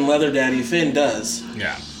fucking leather daddy Finn does.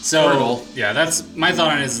 Yeah. So Hurdle. yeah, that's my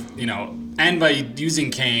thought on it is, and by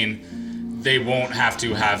using Kane, they won't have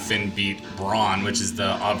to have Finn beat Braun, which is the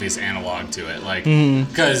obvious analog to it. Like,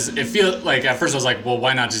 because it feels like at first I was like, well,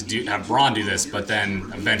 why not just have Braun do this? But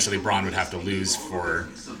then eventually Braun would have to lose for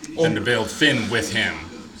them to build Finn with him.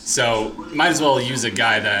 So might as well use a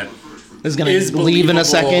guy that Is gonna is leave in a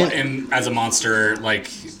believable second. and as a monster, like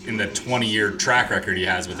in the 20-year track record he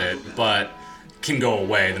has with it, but can go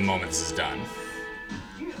away the moment this is done.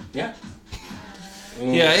 Yeah.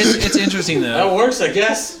 Yeah, it's interesting That though. works, I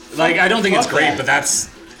guess. Like, I don't think it's Fuck great, that. but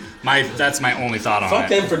that's my only thought on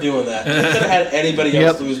Fuck it. them for doing that. They could have had anybody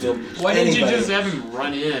else Yep. lose to him. Why didn't you Anybody. just have him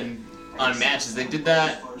run in on matches. They did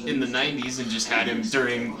that in the 90s and just had him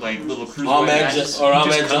during like little cruiserweight Ahmed matches. or He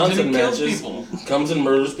Ahmed just comes in Johnson and kills matches. people. Comes and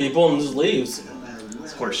murders people and just leaves.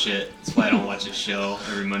 It's horse shit. That's why I don't watch this show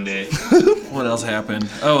every Monday. What else happened?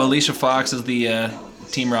 Oh, Alicia Fox is the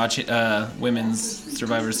Team Raw Women's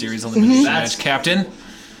Survivor Series elimination match captain.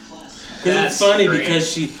 Because it's funny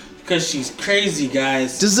because she's crazy,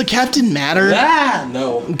 guys. Does the captain matter?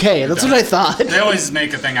 No. Okay, that's what I thought. They always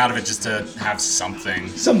make a thing out of it just to have something.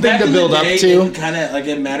 Something Back to in the build up day, to. it kind of like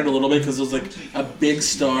it mattered a little bit because it was like a big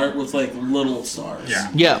star with like little stars.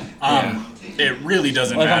 Yeah. Yeah. It really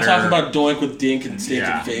doesn't Like matter. I'm talking about Doink with Dink and Stink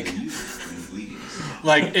Yeah. and Fake.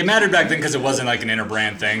 Like, it mattered back then because it wasn't like an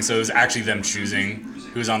interbrand thing, so it was actually them choosing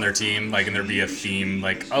who's on their team, like, and there'd be a theme,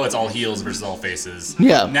 like, oh, it's all heels versus all faces.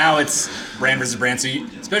 Yeah. Now it's brand versus brand, so you,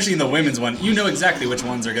 especially in the women's one, you know exactly which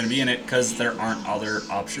ones are going to be in it because there aren't other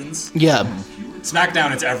options. Yeah.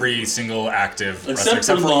 SmackDown, it's every single active Except wrestler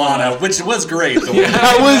except for for Lana. Lana, which was great. The way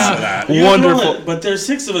That they was did that. You wonderful. know what? But there's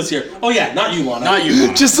 6 of us here. Oh yeah, not you, Lana. Not you,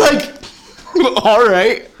 Lana. Just like, all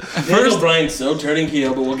right. Daniel Bryan's so turning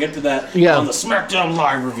heel, but we'll get to that Yeah. on the SmackDown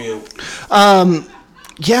Live review.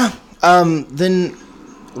 Yeah. Then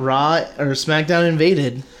Raw or SmackDown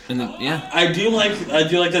invaded. And then, yeah. I do like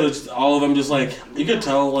that it's all of them just like you could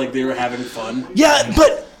tell like they were having fun. Yeah,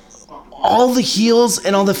 but all the heels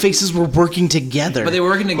and all the faces were working together. But they were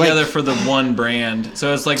working together for the one brand.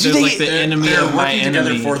 So it's like there's they- like the enemy They're of my working together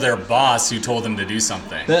enemy. for their boss who told them to do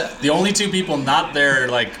something. That- The only two people not there,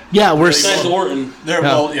 like, Yeah, we're Besides Orton. there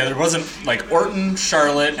wasn't like Orton,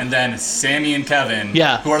 Charlotte, and then Sammy and Kevin.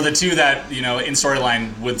 Yeah. Who are the two that in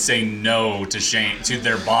storyline would say no to Shane, to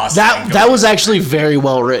their boss. and that go- was actually very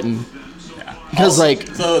well written. Because like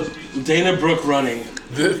the Dana Brooke running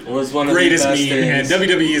was one of greatest the best meme, and things.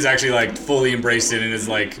 WWE has actually like fully embraced it and has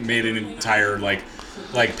like made an entire like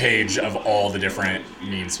page of all the different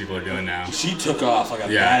memes people are doing now. She took off like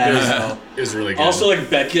a Yeah, badass. it was really good. Also, like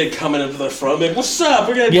Becky coming into the front, like, "What's up?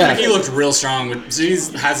 We're gonna Yeah. Becky looked real strong. But she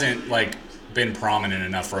hasn't like been prominent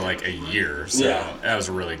enough for like a year, so Yeah. that was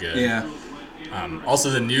really good. Yeah. Also,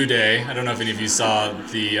 the New Day. I don't know if any of you saw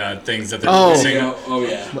the things that they're Oh. releasing. Oh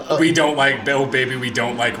yeah. We don't like oh baby, we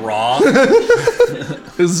don't like Raw.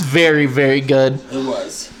 it was very, very good. It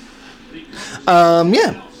was.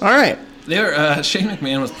 Yeah. All right. Shane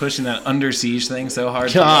McMahon was pushing that Under Siege thing so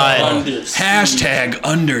hard. God. Under Hashtag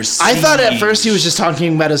Under Siege. I thought at first he was just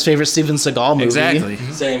talking about his favorite Steven Seagal movie. Exactly.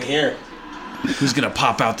 Same here. Who's gonna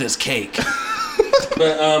pop out this cake?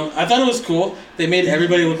 But I thought it was cool. They made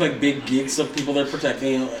everybody look like big geeks of people they're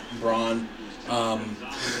protecting. Braun.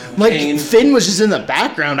 Like Kane. Finn was just in the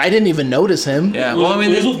background. I didn't even notice him. Yeah. Well, I mean,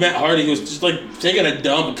 he was with Matt Hardy. He was just like taking a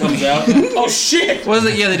dump and comes out. Oh shit! was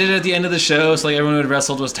it? Yeah, they did it at the end of the show. So like everyone who had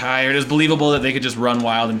wrestled was tired. It was believable that they could just run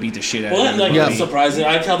wild and beat the shit out Well, of that like everybody. was surprising.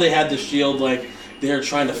 I like how they had the Shield like they were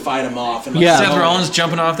trying to fight him off. And, like, Yeah. Seth Rollins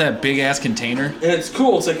jumping off that big ass container. And it's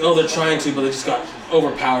cool. It's like, oh, they're trying to, but they just got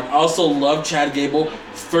overpowered. I also love Chad Gable.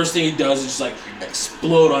 First thing he does is just like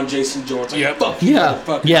explode on Jason Jordan. Like, Yep. Fuck you, Yeah.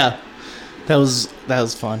 motherfucker. Yeah. That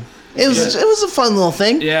was fun. It was a fun little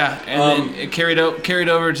thing. Yeah, and then it carried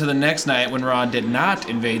over to the next night when Raw did not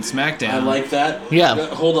invade SmackDown. I like that. Yeah.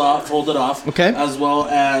 Hold it off. Okay. As well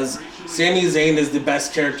as Sami Zayn is the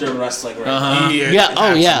best character in wrestling right now. Yeah,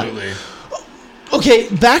 oh, yeah. Absolutely. Okay,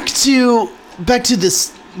 back to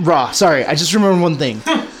this Raw. Sorry, I just remembered one thing.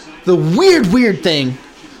 The weird thing.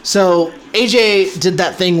 So AJ did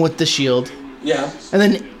that thing with the Shield, Yeah. and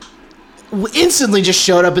then instantly just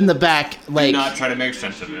showed up in the back, like Not try to make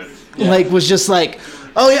sense of it. was just like,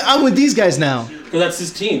 oh yeah, I'm with these guys now. Because that's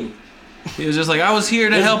his team. He was just like, I was here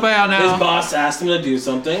to help out His now. boss asked him to do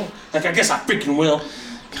something. Like, I guess I freaking will.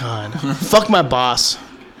 God, fuck my boss.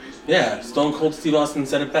 Yeah, Stone Cold Steve Austin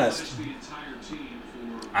said it best.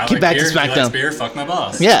 I Get like back to beer, he likes SmackDown. beer, fuck my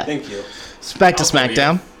boss. Yeah, Thank you. it's back to I'll believe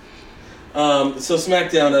SmackDown. So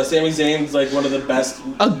SmackDown, Sami Zayn's like one of the best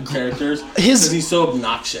characters. his- 'cause he's so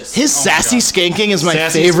obnoxious. His my sassy God. skanking is my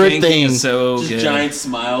Sassy favorite skanking thing. is so just good. giant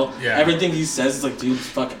smile. Yeah. Everything he says is like, dude,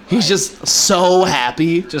 fucking. He's just so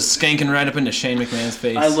happy. Just skanking right up into Shane McMahon's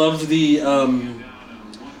face. I loved the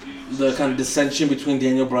kind of dissension between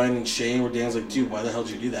Daniel Bryan and Shane, where Daniel's like, dude, why the hell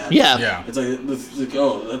did you do that? Yeah. Yeah. It's like,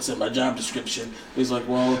 oh, that's in my job description. He's like,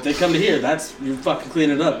 well, if they come to here, that's you're fucking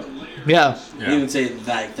cleaning it up. Yeah. He didn't even say it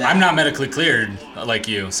like that. I'm not medically cleared like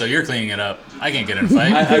you, so you're cleaning it up. I can't get in a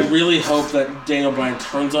fight. I really hope that Daniel Bryan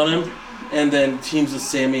turns on him, and then teams with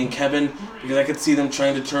Sammy and Kevin, because I could see them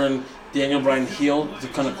trying to turn Daniel Bryan heel to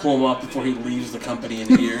kind of cool him up before he leaves the company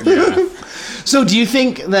in a year. So do you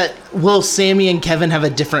think that will Sammy and Kevin have a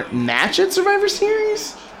different match at Survivor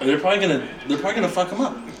Series? And they're probably gonna fuck him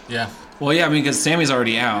up. Yeah. Well, yeah, I mean, because Sammy's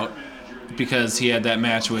already out. because he had that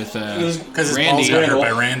match with Because his balls Randy. got hurt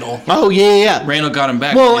by Randall. Oh yeah. Randall got him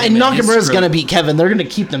back. Well, him and his Nakamura's throat. gonna beat Kevin. They're gonna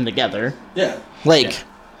keep them together. Yeah. Like,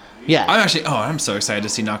 yeah. I'm so excited to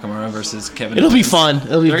see Nakamura versus Kevin. It'll be Owens. fun.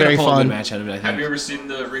 It'll be They're very gonna pull a fun. good match out of it. I Have you think. ever seen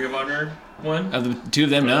the Ring of Honor one? Of the two of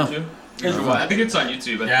them, no. I think it's on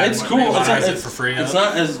YouTube. Yeah, It's cool. It's Monetize not, it for free. it's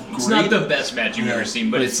not as great. It's not the best match you've ever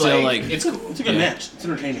seen, but But it's, it's still, like, like- it's cool. It's a good match. It's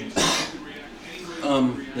entertaining.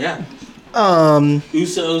 Yeah.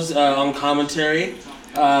 Usos on commentary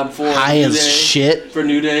for High New as Day, shit. for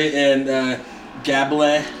New Day and Gable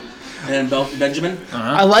and Benjamin.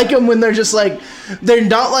 I like them when they're just like, they're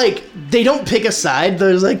not like, they don't pick a side.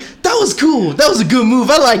 They're just like, that was cool. That was a good move.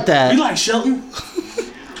 I like that. You like Shelton?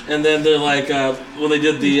 And then they're like, when they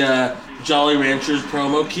did the Jolly Ranchers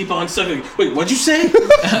promo, keep on sucking. Wait, what'd you say?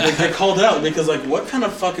 Like, they called out because, like, what kind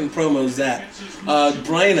of fucking promo is that?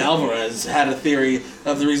 Brian Alvarez had a theory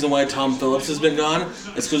of the reason why Tom Phillips has been gone.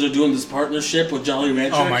 It's because they're doing this partnership with Jolly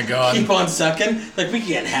Rancher. Oh my God. Keep on sucking. Like, we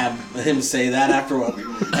can't have him say that after what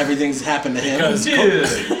everything's happened to him.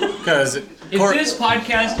 Because If this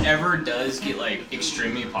podcast ever does get like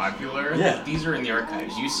extremely popular, Yeah. these are in the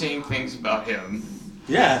archives. You saying things about him.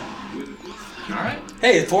 Yeah. All right.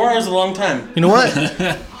 Hey, 4 hours is a long time. You know what?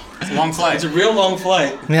 it's a long flight. It's a real long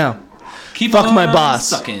flight. Yeah. Keep Fuck my on boss.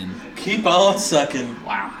 Sucking. Keep on sucking.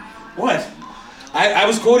 Wow. What? I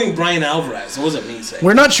was quoting Brian Alvarez. It wasn't me saying.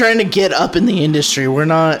 We're not trying to get up in the industry. We're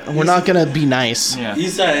not gonna be nice. Yeah.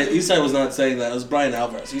 Isai was not saying that. It was Brian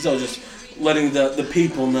Alvarez. Isai was just letting the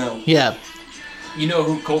people know. Yeah. You know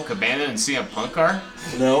who Colt Cabana and CM Punk are?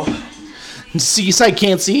 No. Seaside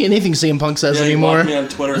can't see anything CM Punk says Yeah, he anymore. blocked me on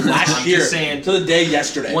Twitter last I'm year. just saying. To the day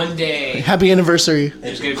yesterday. One day, Happy anniversary.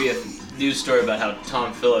 there's going to be a news story about how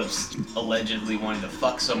Tom Phillips allegedly wanted to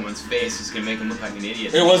fuck someone's face. It's going to make him look like an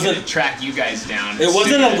idiot. It wasn't- He's gonna track you guys down. It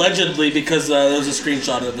wasn't Stupid. allegedly because there was a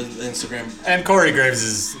screenshot of his Instagram. And Corey Graves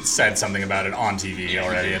has said something about it on TV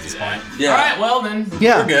already at this point. Yeah. All right, well then.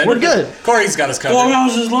 Yeah, we're good. Corey's got us 4 covered.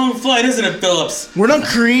 hours is a long flight, isn't it, Phillips? We're not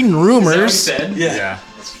creating Is that what he rumors. said? Yeah. Yeah.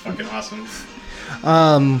 That's fucking awesome.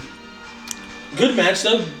 Good match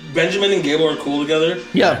though. Benjamin and Gable are cool together.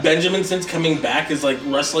 Yeah. Benjamin, since coming back, is like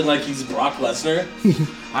wrestling like he's Brock Lesnar.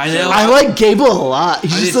 I know. I like Gable a lot.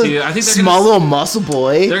 He's I just do a too. I think they're small gonna- little muscle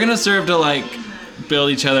boy. They're gonna serve to like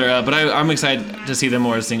build each other up, but I'm excited to see them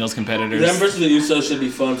more as singles competitors. Them versus the Usos should be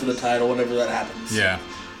fun for the title whenever that happens. Yeah.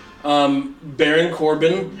 Baron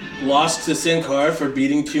Corbin lost to Sin Cara for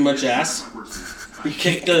beating too much ass. He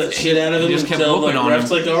kicked the shit out of him He just kept until like whooping on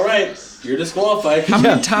ref's him. like, all right, you're disqualified. How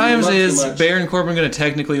many times Not too is much. Baron Corbin gonna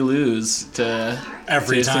technically lose to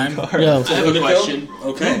Every Jason time. Cara? Yeah. I have a Who to question. kill?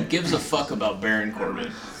 Okay. Who gives a fuck about Baron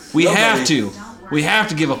Corbin? We Nobody. have to. We have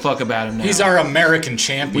to give a fuck about him now. He's our American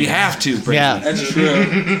champion. We have to. Brady. Yeah. That's true.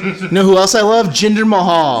 You know who else I love? Jinder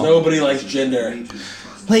Mahal. Nobody likes gender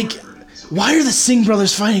Like, why are the Singh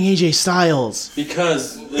brothers fighting AJ Styles?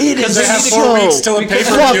 because It is They have so 4 weeks till a pay-per-view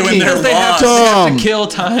fucking and they're Because they have, lost. to, they have dumb. to kill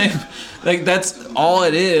time. Like that's all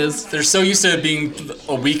it is. They're so used to it being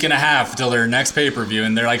a week and a half till their next pay-per-view,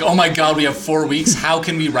 and they're like, oh my god, we have 4 weeks. How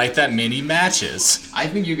can we write that many matches? I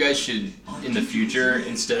think you guys should, in the future,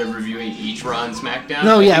 instead of reviewing each Raw and SmackDown.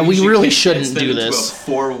 No, I yeah, think we you should really condense shouldn't them do into this.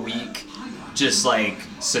 A 4-week, just like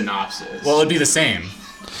synopsis. Well, it'd be the same.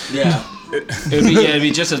 yeah, It'd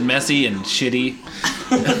be just as messy and shitty.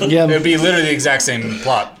 Yeah. It'd be literally the exact same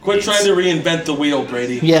plot. quit trying to reinvent the wheel,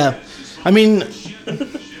 Brady. Yeah. I mean,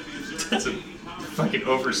 That's a fucking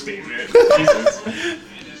overstatement. Jesus.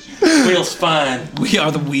 Wheel's fine. We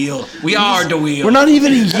are the wheel. We are the wheel. we're not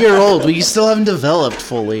even a year old. We still haven't developed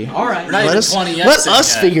fully. All right. We're not Let even us 20 yet, let so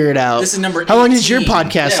us yeah. figure it out. This is number How long did your 18.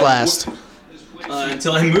 podcast Yeah, last?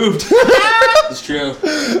 Until I moved. It's true.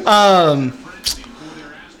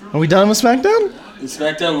 Are we done with SmackDown?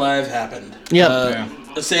 SmackDown Live happened. Yep. Yeah.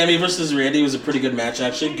 Sammy versus Randy was a pretty good match,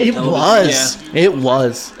 actually. Good it television. was. It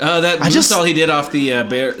was. That I just- moonsault he did off the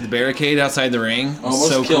the barricade outside the ring. was Almost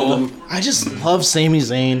so killed cool. him. I just love Sami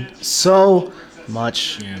Zayn so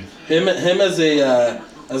much. Him as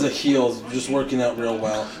a heel is just working out real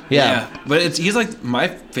well. Yeah. but he's like my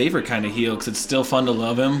favorite kind of heel because it's still fun to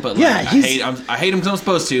love him. But like, Yeah, I he's- hate him because I'm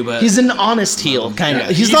supposed to. But He's an honest heel, kind of.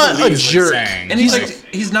 yeah, He's He not a believes what he's jerk. saying. and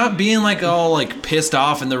he's not being like all like pissed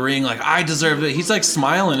off in the ring. Like I deserve it. He's like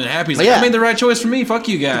smiling and happy. He's like Yeah. I made the right choice for me. Fuck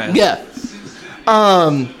you guys. Yeah.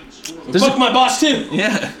 Fuck my boss too.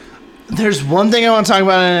 Yeah. There's one thing I want to talk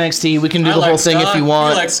about in NXT. We can do I the like whole thing ska. if you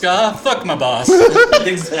want. You like ska? Fuck my boss.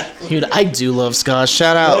 Exactly. Dude, I do love ska.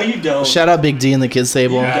 Shout out. No, you don't. Shout out Big D and the Kids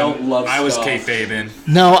Table. Yeah. don't love I was ska. kayfabing,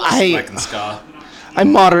 No, I liking ska.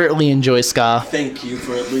 moderately enjoy ska. Thank you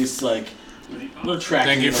for at least like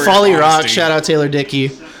retracting. Thank you the- for- Folly Rock. honesty. Shout out Taylor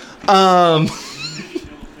Dickey. Um,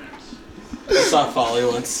 I saw Folly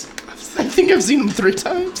once. I think I've seen him 3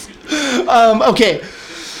 times. Okay,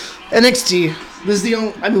 NXT. This is the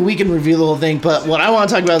only. I mean, we can review the whole thing, but what I want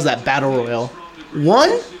to talk about is that battle royal.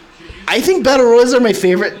 One, I think battle royals are my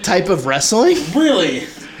favorite type of wrestling. Really?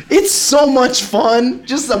 It's so much fun.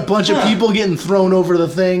 Just a bunch of people getting thrown over the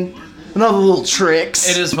thing, and all the little tricks.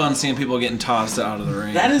 It is fun seeing people getting tossed out of the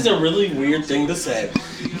ring. That is a really weird thing to say.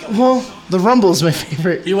 Well, the Rumble is my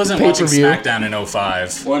favorite. He wasn't watching pay-per-view. SmackDown in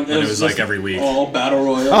 05 when it was like just every week. All battle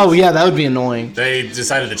royals. Oh yeah, that would be annoying. They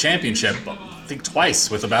decided the championship, I think twice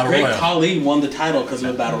with a battle Great royal. Khali won the title because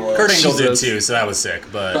of a battle royal. Kurt Angle did Jesus. too, so that was sick.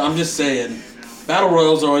 But I'm just saying, battle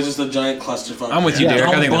royals are always just a giant clusterfuck. I'm with you, Derek.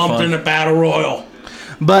 I think they're Don't bump fun. in a battle royal.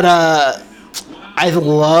 But I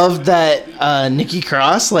love that Nikki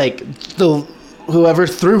Cross, like whoever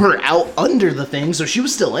threw her out under the thing, so she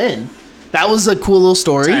was still in. That was a cool little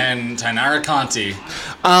story. and Tainara Conti,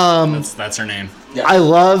 that's her name. I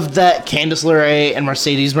love that Candice LeRae and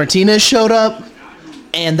Mercedes Martinez showed up,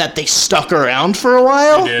 and that they stuck around for a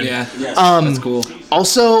while. They did. Yeah, Yes. that's cool.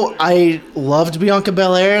 Also, I loved Bianca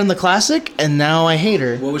Belair in the classic, and now I hate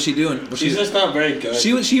her. What was she doing? Was She's just not very good.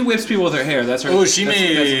 she whips people with her hair. That's her. Oh, she that's-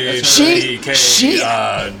 made that's her- She- DK she-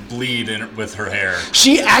 bleed with her hair.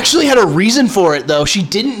 She actually had a reason for it, though. She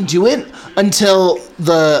didn't do it until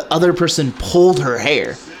the other person pulled her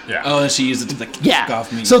hair. Yeah. Oh, and she used it to kick Yeah.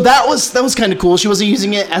 off me. So that was kind of cool. She wasn't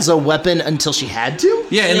using it as a weapon until she had to.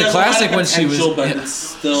 yeah, in It the has a lot of classic when she was. potential, but yeah. it's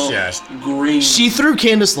still Yeah. green. She threw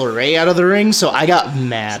Candice LeRae out of the ring, so I got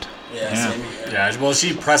mad. yeah, Yeah. same here. Yeah, well,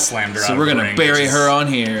 she press slammed her. So out we're of the gonna ring, bury which is- her on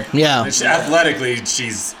here. Yeah. Athletically,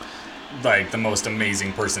 she's like the most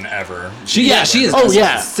amazing person ever. She is. Oh,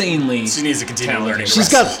 yeah. Insanely. She needs to continue Talented. learning. to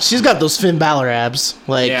She's wrestle. got those Finn Balor abs.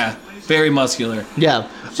 Like Yeah, very muscular. yeah.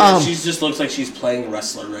 She just looks like she's playing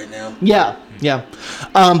wrestler right now. Yeah.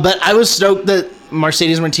 But I was stoked that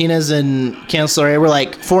Mercedes Martinez and Candice LeRae were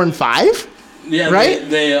like 4 and 5. Yeah, Right?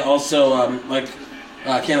 They also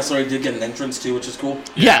Candice LeRae did get an entrance too, which is cool.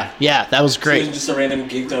 Yeah, that was It was great. just a random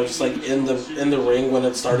geek that was just like in the ring when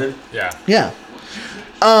it started. Yeah. Yeah.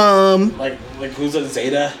 Like who's it?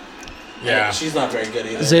 Zeta. Yeah. Like, she's not very good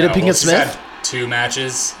either. Zeta Yeah, Pinkett well, she's Smith. had 2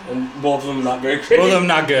 matches. And both of them not very great. Both of them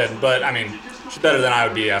not good, but I mean, she's better than I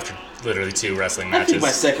would be after literally 2 wrestling I think my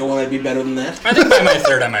matches. second one might be better than that. I think by my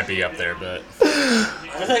third I might be up there, but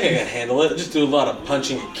I think I can handle it. Just do a lot of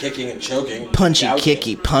punching and kicking and choking. Punchy, Gouging.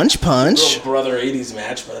 kicky, punch. Little brother 80s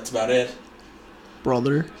match, but that's about it.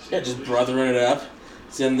 Brother. Yeah, just brothering it up.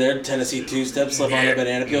 It's in there, Tennessee two-step, slip on Yeah. a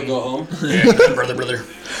banana peel, go home. yeah, brother.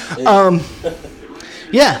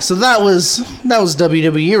 Yeah, so that was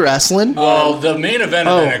WWE wrestling. Well, the main event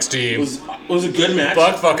of Oh. NXT Was a good match.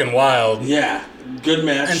 buck fucking wild, Yeah, good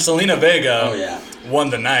match. and Selena Vega Oh, yeah. won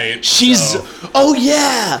the night. She's oh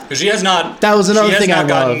yeah. because she has not. That was another she has thing I not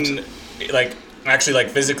gotten, loved. like actually like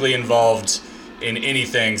physically involved in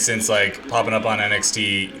anything since like popping up on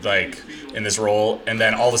NXT like in this role, and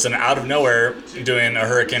then all of a sudden out of nowhere doing a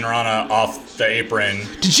Hurricane Rana off the apron.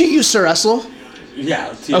 Did she used to wrestle?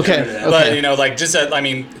 Yeah. Okay, But okay. you know, like just I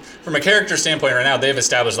mean, from a character standpoint, right now they've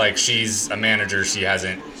established like she's a manager. She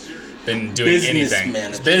hasn't been doing Business anything.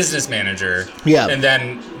 manager. Business manager. Yeah. And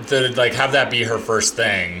then like have that be her first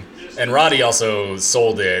thing. And Roddy also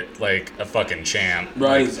sold it like a fucking champ.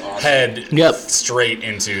 Roddy's like, awesome. Head Yep. straight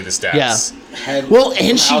into the steps. Yeah. Head, Well,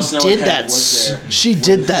 and she House Noah did Head that. was there. She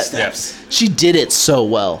did that. Steps. She did it so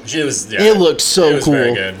well. She was. Yeah, It looked so it was Very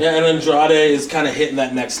cool. good. Yeah, and Andrade is kind of hitting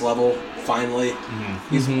that next level finally.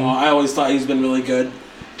 I always thought he's been really good,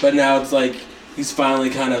 but now it's like he's finally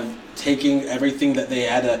kind of taking everything that they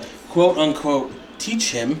had to quote unquote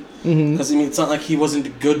teach him. Because I mean, it's not like he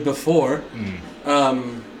wasn't good before.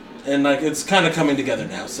 And like it's kind of coming together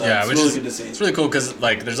now, so Yeah, it's which really is good to see. it's really cool because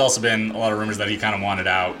like there's also been a lot of rumors that he kind of wanted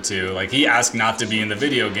out too. Like he asked not to be in the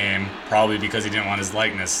video game probably because he didn't want his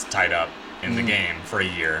likeness tied up in the game for a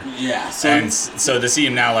year. Yeah, so And so to see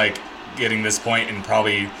him now like getting this point and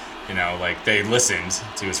probably like they listened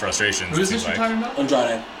to his frustrations. Who's it this seems you're like. talking about?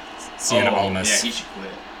 Andrade, Cien Yeah, Almas. he should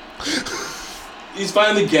quit. he's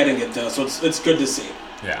finally getting it though, so it's good to see.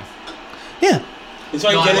 Yeah. Yeah. He's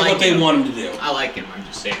finally No, I getting like what they him. want him to do. I like him. I'm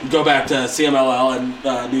just saying. Go back to CMLL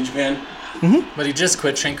and New Japan. But he just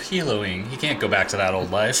quit tranquiloing. He can't go back to that old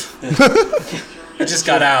life. I just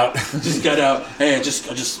got out. Just got out. Hey, I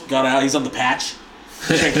just got out. He's on the patch.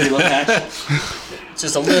 Tranquilo patch.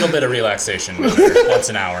 Just a little bit of relaxation once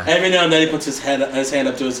an hour. Every now and then he puts his hand up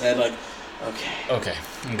to his head like, okay. Okay,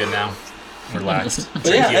 I'm good now. Relaxed. But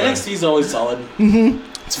yeah, Tranquilo. NXT's always solid.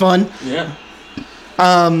 It's fun. Yeah.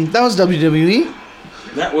 That was WWE.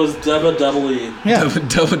 That was WWE. Yeah.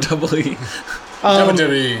 WWE.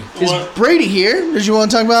 WWE. Is Brady here? Did you want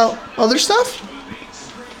to talk about other stuff?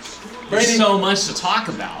 There's so much to talk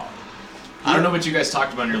about. I don't know what you guys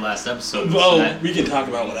talked about in your last episode. Oh, we can talk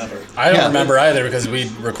about whatever. I don't remember either because we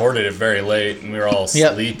recorded it very late and we were all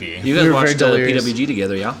sleepy. You guys We were watched very the delirious. PWG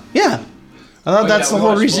together, yeah? Yeah. I thought that's the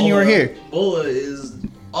whole reason you were here. Bola is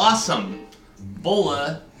awesome.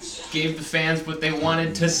 Bola gave the fans what they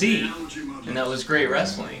wanted to see, and that was great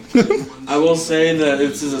wrestling. I will say that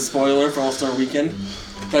this is a spoiler for All-Star Weekend.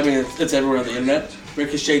 I mean, it's everywhere on the internet.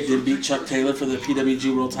 Ricochet did beat Chuck Taylor for the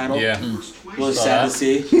PWG World Title. Yeah. Really Saw sad that.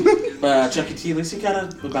 to see. But Chucky T, at least he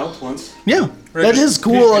got a bout once. Yeah. That is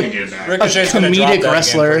cool. Like, Ricochet's going to drop comedic that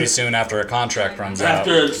wrestler. again pretty soon after a contract runs out.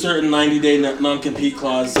 After a certain 90-day non-compete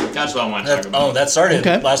clause. That's what I want to talk about. That started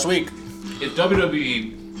Okay. last week. If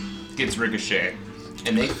WWE gets Ricochet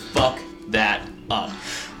and they fuck that up,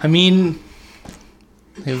 I mean,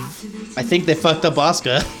 I think they fucked up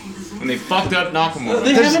Asuka. when they fucked up Nakamura,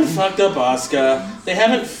 They haven't fucked up Asuka. They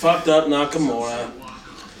haven't fucked up Nakamura.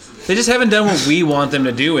 They just haven't done what we want them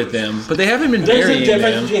to do with them, but they haven't been There's a burying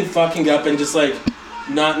difference them. between fucking up and just like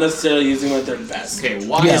not necessarily using what they're best. okay,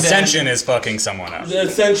 why Yeah. then? Ascension is fucking someone up. The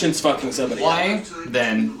Ascension's fucking somebody. Why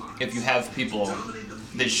then, if you have people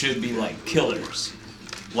that should be like killers,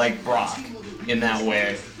 like Brock, in that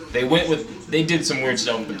way, they did some weird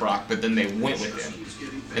stuff with the Brock, but then they went with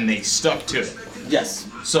him, and they stuck to it. Yes.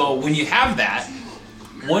 So when you have that,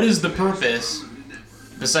 what is the purpose,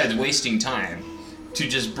 besides wasting time, to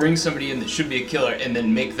just bring somebody in that should be a killer and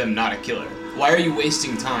then make them not a killer? Why are you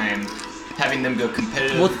wasting time having them go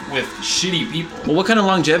competitive with shitty people? Well, what kind of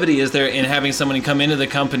longevity is there in having somebody come into the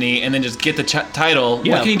company and then just get the title?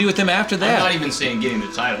 Yeah. What can you do with them after I'm that? not even saying getting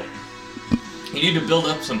the title. You need to build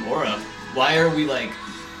up some aura. Why are we like...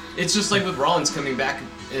 It's just like with Rollins coming back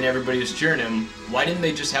and everybody was cheering him. Why didn't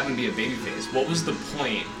they just have him be a babyface? What was the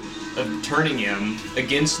point of turning him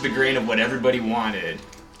against the grain of what everybody wanted,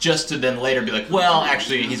 just to then later be like, well,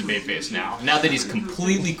 actually, he's a babyface now. Now that he's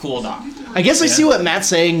completely cooled off. I guess I see what Matt's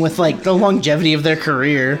saying with like the longevity of their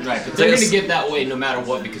career. Right, but they're gonna get that way no matter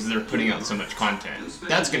what because they're putting out so much content.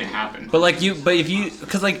 That's gonna happen. But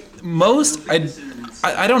because like most,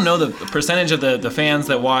 I don't know the percentage of the fans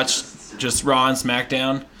that watch just Raw and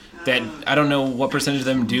SmackDown. That I don't know what percentage of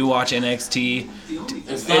them do watch NXT.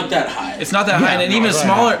 It's not that high. It's not that high, and no,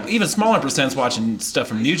 even smaller percents watching stuff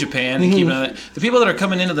from New Japan and keeping on that. The people that are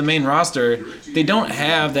coming into the main roster, they don't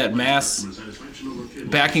have that mass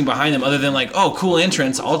backing behind them, other than like, oh, cool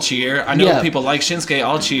entrance, I'll cheer. I know Yeah. people like Shinsuke,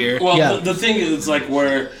 I'll cheer. Well, Yeah. the thing is, like,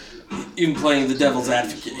 where even playing the devil's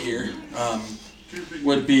advocate here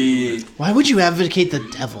would be Why would you advocate the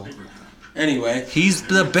devil? anyway. He's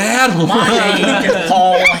the bad one.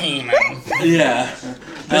 Paul Heyman. Yeah.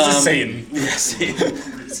 This is Satan. Yes.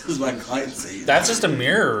 This is my client Satan. That's just a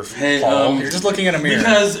mirror, Hey, Paul. You're just looking at a mirror.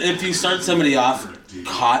 Because if you start somebody off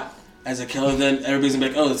hot as a killer, then everybody's gonna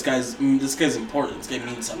be like, "Oh, this guy's important. This guy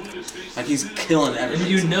means something. Like he's killing everything.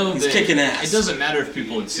 You know he's that kicking ass." it doesn't matter if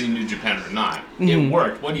people had seen New Japan or not. It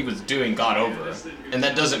worked. What he was doing got over. And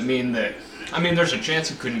that doesn't mean that... I mean, there's a chance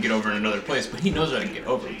he couldn't get over in another place, but he knows how to get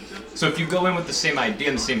over. So if you go in with the same idea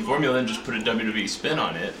and the same formula and just put a WWE spin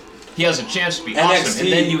on it, he has a chance to be awesome.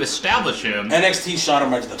 And then you establish him. NXT shot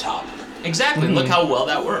him right to the top. Exactly. Look how well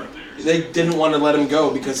that worked. They didn't want to let him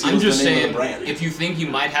go because he I'm was just the name saying, of the brand. if you think you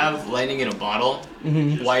might have lightning in a bottle,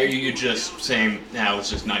 why are you just saying, nah, let's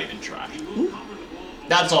just not even try?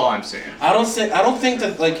 That's all I'm saying. I don't think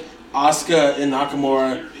that like Asuka and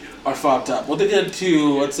Nakamura are fucked up. What they did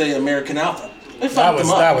to, let's say, American Alpha, they fucked them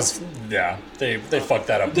up. They fucked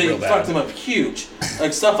that up They real bad. fucked them up huge.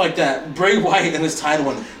 Like stuff like that. Bray Wyatt and his title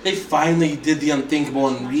one, they finally did the unthinkable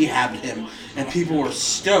and rehabbed him, and people were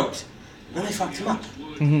stoked. Then they fucked him up.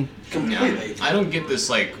 Completely. I don't get this,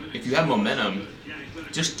 like, if you have momentum,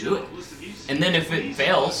 just do it. And then if it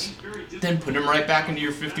fails, then put him right back into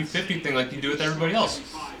your 50-50 thing like you do with everybody else.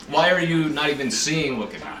 Why are you not even seeing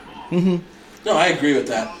what can happen? No, I agree with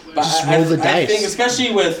that. But Just I roll the I dice. think,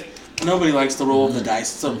 especially with nobody likes to roll the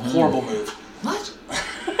dice. It's a horrible move. What?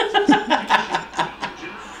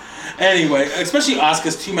 Anyway, especially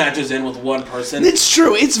Asuka's 2 matches in with one person. It's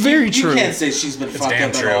true. It's very You true. can't say she's been fucked damn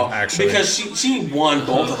up at true, all. actually. Because she won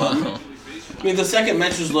both of them. I mean, the second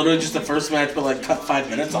match was literally just the first match, but like cut 5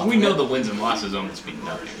 minutes off. We of know it. the wins and losses almost mean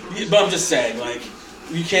nothing. Yeah, but I'm just saying, like,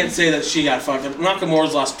 you can't say that she got fucked up.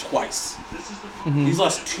 Nakamura's lost twice. He's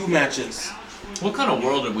lost 2 matches. What kind of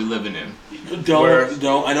world are we living in?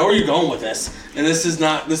 Don't. I know where you're going with this, and this is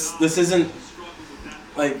not. This isn't.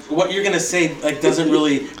 Like what you're gonna say. Like doesn't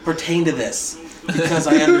really pertain to this because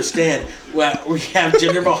I understand. Well, we have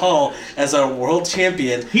Jinder Mahal as our world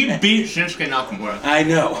champion. He beat Shinsuke Nakamura. I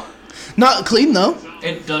know. Not clean though.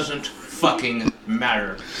 It doesn't fucking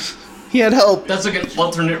matter. He had help. That's like an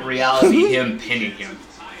alternate reality, him pinning him.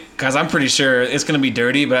 Guys, I'm pretty sure it's going to be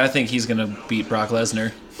dirty, but I think he's going to beat Brock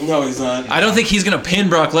Lesnar. No, he's not. I don't think he's going to pin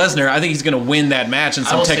Brock Lesnar. I think he's going to win that match in I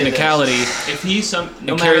some will say this. technicality If he's no and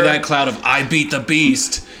matter, carry that cloud of "I beat the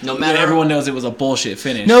Beast." No And matter- everyone knows it was a bullshit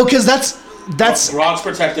finish. No, because that's Brock's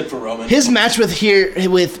protected for Roman. his match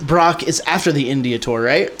with Brock is after the India tour,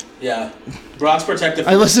 right? Yeah. Brock's protected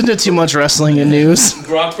I for listened to too much wrestling and news.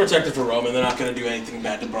 Brock's protected for Roman. They're not going to do anything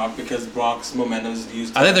bad to Brock because Brock's momentum is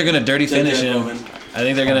used. I think they're going to dirty to finish get him. Roman. I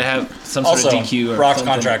think they're going to have some sort Also, of DQ or Brock's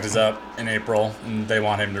something. contract is up in April, and they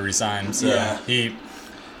want him to resign. So Yeah.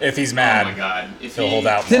 if he's oh mad, my god, if he'll he, hold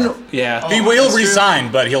out Then, more. yeah. He will that's true.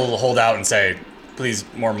 resign, but he'll hold out and say, "Please,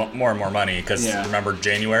 more and more money." Because Yeah. remember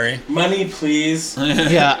January. Money, please.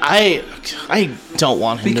 Yeah, I don't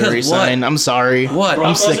want him Because to resign. what? I'm sorry. What? Brock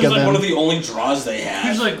I'm sick Lesnar's of like him. one of the only draws they have.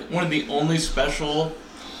 He's like one of the only special,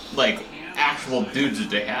 like, actual dudes that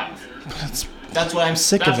they have. That's why I'm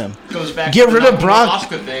sick of him. Goes back Get to rid the of Brock.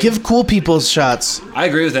 Asuka thing. Give cool people shots. I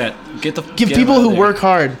agree with that. Give Give him people out of who there. work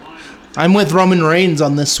hard. I'm with Roman Reigns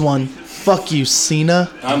on this one. Fuck you, Cena.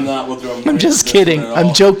 I'm not with Roman. I'm Reigns just on this one kidding. at I'm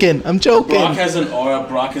all. joking. I'm joking. Brock has an aura.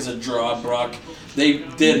 Brock is a draw. Brock. They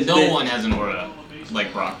did. No they- one has an aura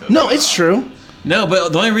like Brock does. No, it's true. No,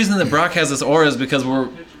 but the only reason that Brock has this aura is because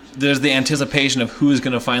there's the anticipation of who's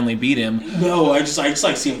going to finally beat him. No, I just like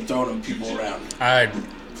see him throwing people around.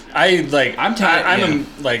 I like. I'm tired, I'm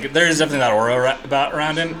like. There's definitely that aura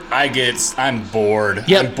around him. I'm bored.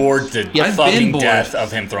 Yep. I'm bored to Yep. I've fucking been bored. death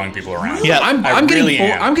of him throwing people around. Yeah. I'm really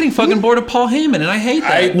getting am. I'm getting fucking bored of Paul Heyman, and I hate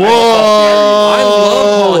that. Whoa. I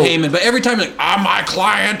love Paul Heyman, but every time you're like, I'm my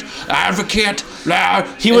client, advocate. Blah.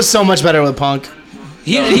 He was so much better with Punk.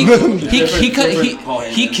 He different Paul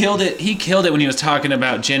Heyman. killed it. He killed it when he was talking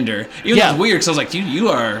about gender. It was Yeah. weird because I was like, you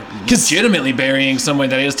are legitimately burying someone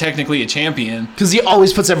that is technically a champion. Because he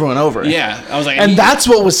always puts everyone over. Yeah, I was like, And that's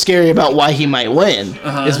what was scary about why he might win.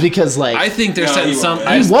 Is because, like, I think they're No, setting he some. won't.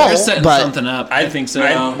 He They're won't, setting but- something up. I think so.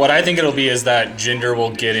 What I think it'll be is that Jinder will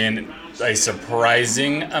get in a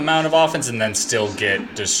surprising amount of offense and then still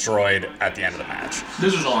get destroyed at the end of the match.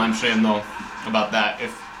 This is all I'm saying though about that.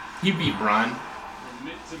 If he beat Braun,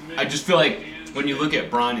 I just feel like when you look at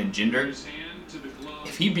Braun and Jinder,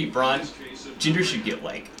 if he beat Braun, Jinder should get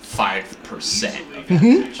like 5% of that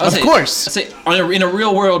match. I'll Of say- course. I'll say in a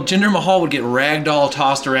real world, Jinder Mahal would get ragdoll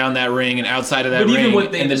tossed around that ring and outside of that But even ring,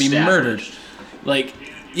 what they've and then be established. murdered. Like,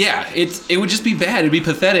 yeah, it would just be bad. It'd be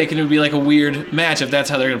pathetic, and it would be like a weird match if that's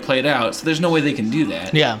how they're gonna play it out. So there's no way they can do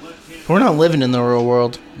that. yeah. We're not living in the real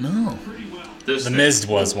world. No. This The thing- Miz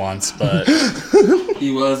was once, but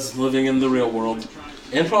He was living in the real world,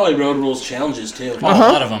 and probably Road Rules challenges too. a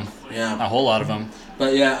lot of them. Yeah. A whole lot of them.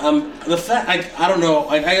 But yeah, the fact I don't know,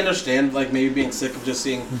 like I understand like maybe being sick of just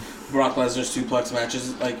seeing Brock Lesnar suplex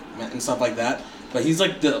matches like and stuff like that. But he's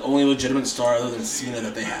like the only legitimate star other than Cena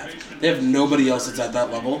that they have. They have nobody else that's at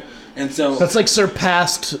that level, and so That's like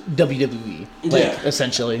surpassed WWE. Like, Yeah.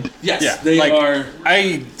 essentially. yes, Yeah, they like, are.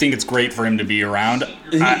 I think it's great for him to be around.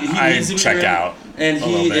 He I needs to be checked around, out. and a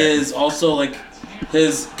he little bit. is also like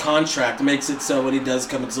his contract makes it so when he does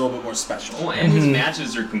come, it's a little bit more special. Well, and his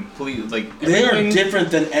matches are completely like They are everything-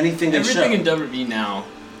 different than anything they show. Everything in WWE now,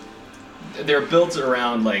 they're built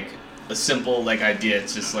around like a simple like idea.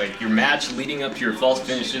 It's just like your match leading up to your false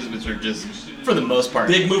finishes, which are just for the most part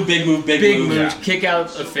Big move, big move, big, big move. moves, kick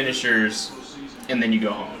out of finishers, and then you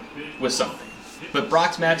go home with something. But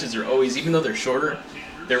Brock's matches are always, even though they're shorter,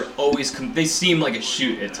 they're always they seem like a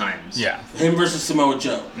shoot at times. Yeah. Him versus Samoa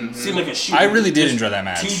Joe seemed like a shoot. I really did Just enjoy that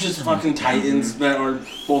match. Two just fucking titans that are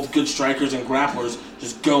both good strikers and grapplers,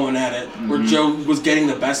 just going at it. Where Joe was getting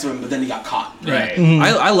the best of him, but then he got caught. Right.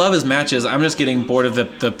 I love his matches. I'm just getting bored of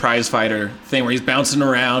the prize fighter thing where he's bouncing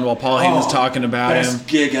around while Paul Heyman's talking about him. Best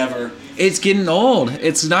gig ever. It's getting old.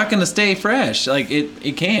 It's not going to stay fresh. Like,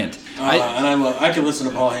 it can't. And I could listen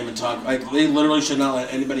to Paul Heyman talk. Like they literally should not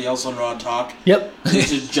let anybody else on Raw talk. Yep. They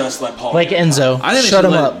should just let Paul. Like Heyman Enzo. I think they Shut should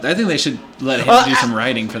him let, up. I think they should let him do some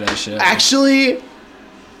writing for that shit. Actually,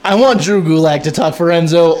 I want Drew Gulak to talk for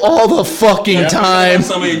Enzo all the fucking time. If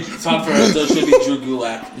somebody talk for Enzo should be Drew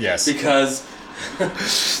Gulak. Yes. Because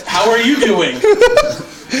how are you doing?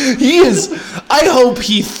 He is. I hope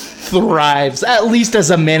he thrives, at least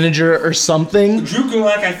as a manager or something. Drew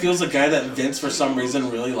Gulak, I feel, is a guy that Vince for some reason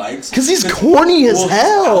really likes. Because he's corny as Well, he's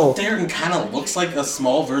hell. out there and kind of looks like a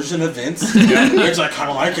small version of Vince. It's like kind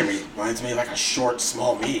of like him. He reminds me of like a short,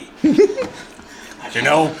 small me. You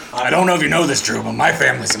know, I don't know if you know this, Drew, but my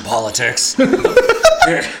family's in politics.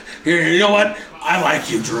 Here, you know what? I like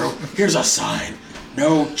you, Drew. Here's a sign.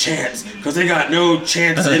 no chance, because they got no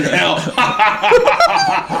chance in hell.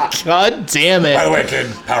 God damn By the it. way, kid,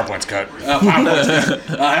 PowerPoint's cut. PowerPoints.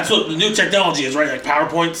 That's what the new technology is, right? Like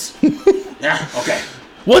PowerPoints. Yeah. Okay.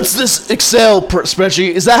 What's this Excel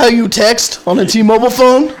spreadsheet? Is that how you text on a T-Mobile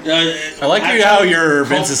phone? I like how your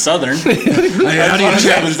Vince is Southern. How do you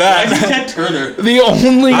check I that? think Ted Turner. The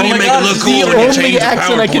only, How do you make it look cool when you the change only the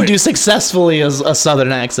accent I can PowerPoint? do successfully is a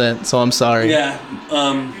Southern accent, so I'm sorry. Yeah.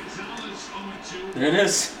 There it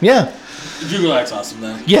is. Yeah. Drew Gulak's awesome,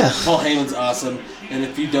 though. Yeah. Paul Heyman's awesome, and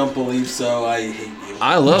if you don't believe so, I hate you.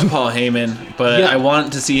 I love Paul Heyman, but Yeah. I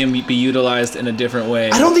want to see him be utilized in a different way.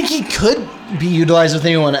 I don't think he could be utilized with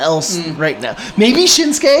anyone else right now. Maybe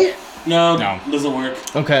Shinsuke? No, No. doesn't work.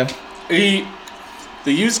 Okay.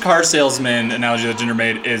 The used car salesman analogy that Ginger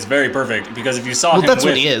made is very perfect because if you saw Well, him that's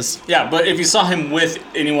with, what he is. Yeah, but if you saw him with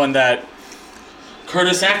anyone that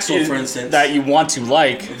Curtis Axel, for instance. that you want to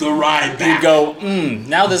like, the ride you back. go,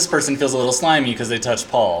 now this person feels a little slimy because they touched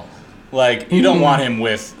Paul. Like, you don't want him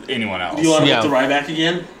with anyone else. Do you want to Yeah. put the Ryback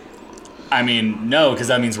again? I mean, no, because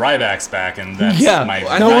that means Ryback's back, and that's Yeah. my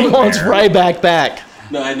No one wants nightmare. Ryback back.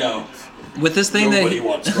 No, I know. With this thing Nobody that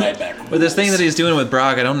wants Ryback. with this thing that he's doing with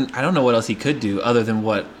Brock, I don't know what else he could do other than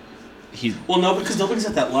what he. Well, no, because nobody's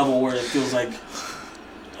at that level where it feels like.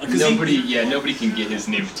 Nobody can get his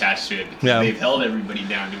name attached to it because Yeah. they've held everybody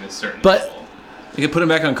down to a certain But- level. You could put him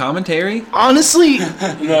back on commentary. Honestly,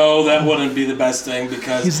 No, that wouldn't be the best thing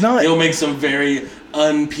because He's not- he'll make some very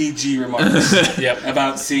un-PG remarks Yep.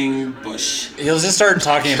 about seeing Bush. He'll just start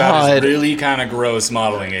talking about God. his really kind of gross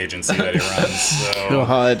modeling agency that he runs. So.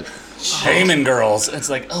 God. Heyman girls. It's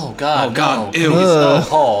like, oh God, Oh, God, no. ew. Oh,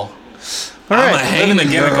 Paul. All I'm a right. Living the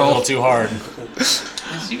Heyman gimmick a little girl. too hard.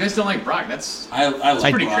 So you guys don't like Brock? That's I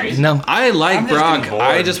like pretty Brock. crazy. No. I like I'm just Brock. getting bored.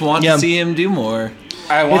 I just want Yeah. to see him do more.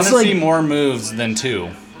 I want It's to like- see more moves than two.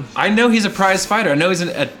 I know he's a prize fighter. I know he's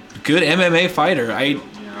a good MMA fighter.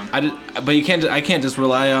 But you can't. I can't just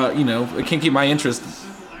rely on. I can't keep my interest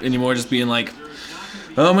anymore. Just being like,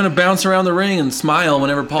 oh, I'm gonna bounce around the ring and smile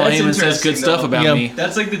whenever Paul That's Heyman says good interesting, stuff though. about Yeah. me.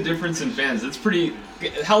 That's like the difference in fans. That's pretty.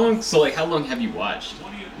 How long? So like, how long have you watched?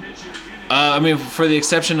 I mean, for the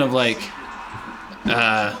exception of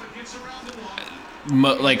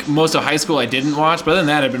most of high school, I didn't watch. But other than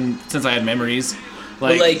that, I've been since I had memories.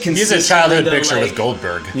 But like He's a consistently, childhood though, picture like, with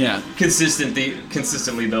Goldberg. yeah.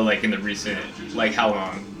 Consistently though, like in the recent, like how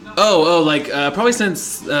long? Probably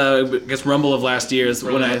since I guess Rumble of last year is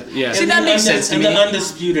when I yeah. See, that makes sense to in me. the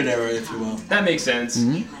undisputed era, if you will. That makes sense.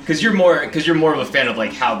 Mm-hmm. Because you're more of a fan of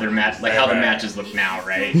like how their match, like how the Right. matches look now,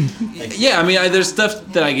 right? Yeah, I mean, there's stuff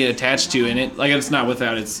that I get attached to in it. Like, it's not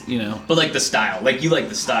without its, But like the style, like you like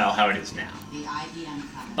the style how it is now.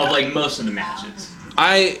 Of like most of the matches.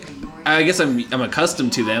 I guess I'm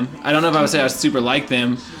accustomed to them. I don't know if I would say I super like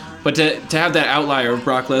them, but to have that outlier of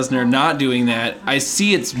Brock Lesnar not doing that, I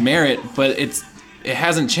see its merit, but it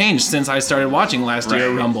hasn't changed since I started watching last year at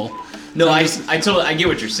Right. Rumble. No, So I just- totally get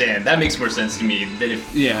what you're saying. That makes more sense to me than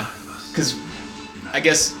if Yeah. because I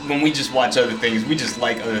guess when we just watch other things, we just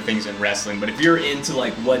like other things in wrestling. But if you're into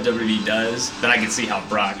like what WWE does, then I can see how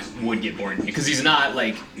Brock would get boring because he's not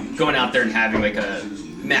like going out there and having like a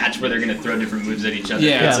match where they're gonna throw different moves at each other.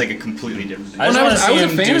 Yeah. It's like a completely different thing. I just Well, wanna I see was a him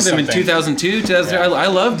fan do of him in something. 2002, 2003. I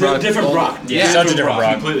love Brock. Different Brock. Yeah. Such a different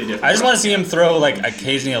Brock. Completely different. I just want to see him throw like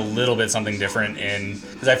occasionally a little bit something different in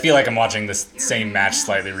because I feel like I'm watching this same match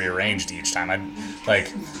slightly rearranged each time.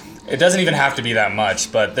 It doesn't even have to be that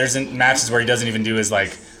much, but there's matches where he doesn't even do his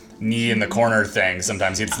like knee in the corner thing.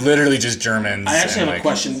 Sometimes it's literally just Germans. I actually and, have a like,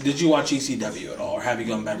 question. Did you watch ECW at all, or have you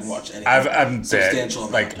gone back and watched anything? I've a substantial bit,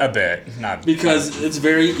 amount? like a bit, not Because it's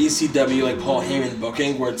very ECW, like Paul Heyman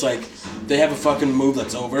booking, where it's like they have a fucking move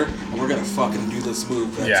that's over, and we're gonna fucking do this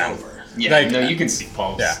move that's Yeah. over. Yeah, like- no, you can see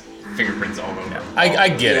Paul's Yeah. fingerprints all over. I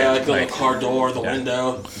get Yeah, it. like on Like, the car door, the yeah.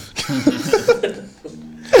 window.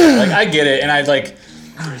 I get it, and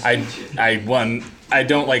I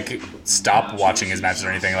don't like stop watching his matches or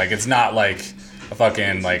anything. Like it's not like a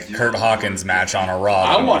fucking like Kurt Hawkins match on a Raw.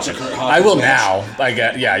 I'll watch a Kurt Hawkins I will match.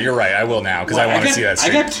 now. Yeah, you're right. I will now because I want to see that. I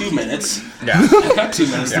Streak. got 2 minutes. Yeah. I got 2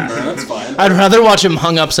 minutes Yeah. to burn. That's fine. I'd rather watch him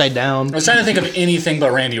hung upside down. I was trying to think of anything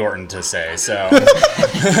but Randy Orton to say, so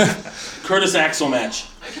Curtis Axel match.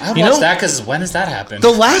 I You watched know- that because when has that happened? The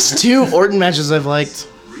last 2 Orton matches I've liked.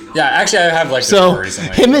 Yeah, actually, I have liked it So, more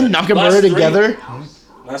recently. him and Last Nakamura 3. together.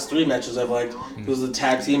 Last 3 matches I've liked. It was the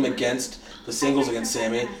tag team against the singles against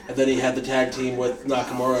Sammy, and then he had the tag team with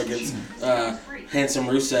Nakamura against Handsome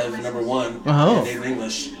Rusev, #1, Oh. and Aiden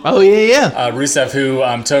English. Oh, yeah. Rusev, who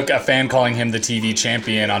took a fan calling him the TV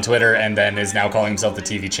champion on Twitter, and then is now calling himself the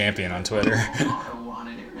TV champion on Twitter.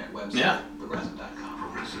 Yeah.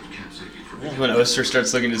 When Oster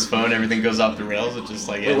starts looking at his phone, everything goes off the rails. It's just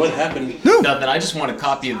like, Wait, what happened? nothing. I just want a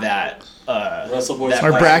copy of that. Russell Boys. That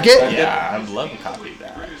Our bracket? Yeah, I'd love a copy of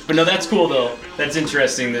that. But no, that's cool though. That's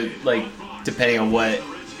interesting that, like, depending on what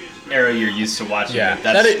era you're used to watching Yeah, it,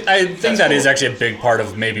 that's, I think that is cool. actually a big part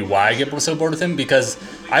of maybe why I get so bored with him, because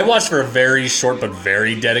I watched for a very short but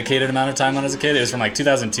very dedicated amount of time when I was a kid. It was from like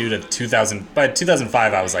 2002 to 2000. By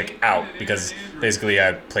 2005, I was like out because basically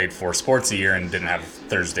I played 4 sports a year and didn't have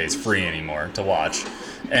Thursdays free anymore to watch.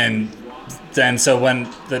 And then so when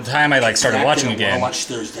the time I like started watching again, Watch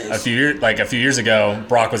Thursdays. a few years ago,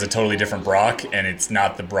 Brock was a totally different Brock, and it's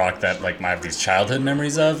not the Brock that like I have these childhood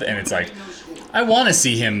memories of, and it's like I want to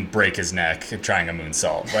see him break his neck trying a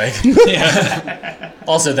moonsault. Like,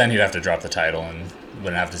 also then he'd have to drop the title and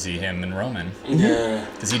wouldn't have to see him and Roman Yeah.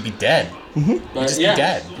 because he'd be dead. But He'd just be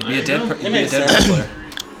dead. Be a dead, be a makes dead sense. wrestler.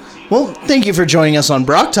 Well, thank you for joining us on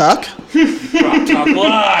Brock Talk. Rock Talk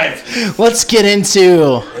Live. Let's get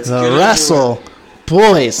into get the into Wrestle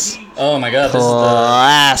Boys Oh my God,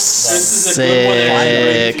 This is a good one. And I'm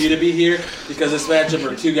ready for you Classic. to be here because this matchup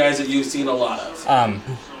are 2 guys that you've seen a lot of.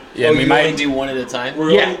 yeah, Oh, we you might. only do one at a time?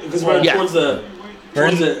 Because we're Yeah. towards the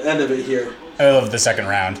end of it here. I love the second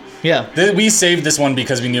round. Yeah. We saved this one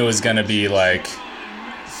because we knew it was gonna be like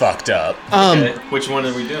fucked up. Okay, which one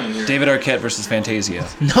are we doing here? David Arquette versus Fantasia.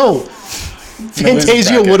 No.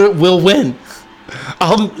 Fantasia will win.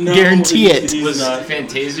 I'll guarantee it. He's Was not.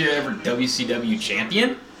 Fantasia ever WCW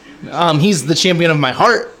champion? He's the champion of my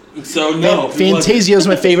heart. So no. Fantasia is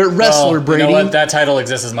my favorite wrestler, Well, Brady. You know what? That title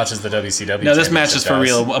exists as much as the WCW. No, this match is championship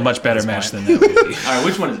for does. real a much better match than that would be. All right,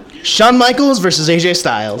 which one is it? Shawn Michaels versus AJ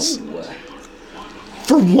Styles.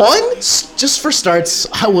 For one, just for starts,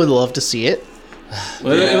 I would love to see it.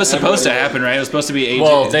 Well, it was supposed to happen, right? It was supposed to be AJ.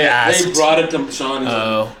 Well, they They asked. brought it to Sean. He's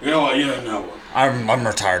Oh. like, you know what? You don't know. I'm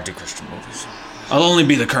retired to Christian movies. I'll only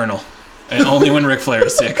be the Colonel, and only when Ric Flair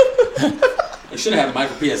is sick. I should have had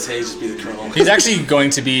Michael P.S. Hayes just be the Colonel. He's actually going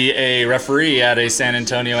to be a referee at a San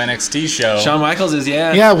Antonio NXT show. Shawn Michaels is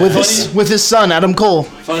Yeah, with his son, Adam Cole.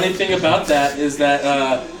 Funny thing about that is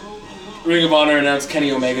that Ring of Honor announced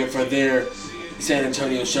Kenny Omega for their San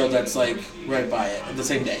Antonio show that's like right by it the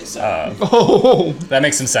same day. So Oh, That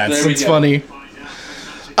makes some sense. There we that's go. funny.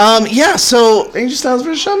 Yeah, so AJ Styles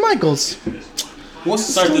versus Shawn Michaels. who wants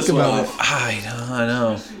to start talk this one about off? I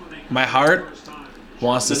know. My heart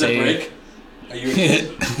wants to Does it say break? Are you a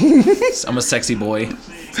kid? I'm a sexy boy.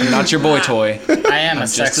 I'm not your boy toy. I am I'm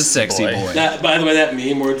just a sexy boy. That, by the way, that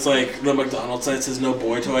meme where it's like the McDonald's sign says "No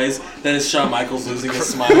boy toys," that is Shawn Michaels losing his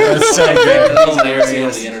smile. That's so good. That's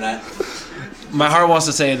hilarious on the internet. My heart wants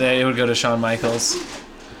to say that it would go to Shawn Michaels.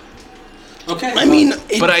 Okay, I mean,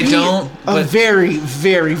 But I don't, A but- very,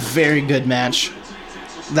 very, very good match.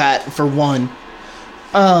 That for one.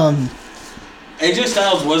 AJ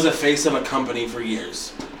Styles was a face of a company for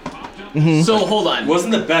years. So hold on.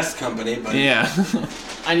 Wasn't the best company, but Yeah.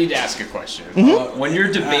 I need to ask a question. Mm-hmm. When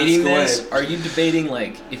you're debating Ask this, away. are you debating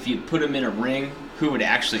like if you put him in a ring, who would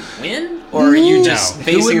actually win, or are you just No.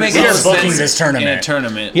 facing Who would make We the are more booking sense this in a tournament.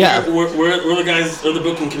 tournament? Yeah. we're the guys or the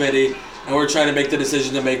booking committee, and we're trying to make the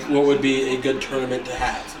decision to make what would be a good tournament to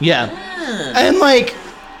have. Yeah. And like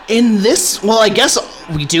in this, well, I guess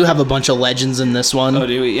we do have a bunch of legends in this one. Oh,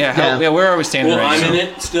 do we? Yeah. Yeah. Yeah. Where are we standing Well, right I'm now? in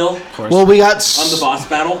it still. Of course. Well, we got I'm the boss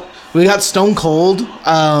battle. we got Stone Cold.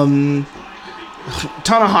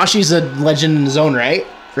 Tanahashi's a legend in his own right,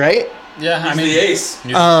 right? Yeah, I He's mean, the ace.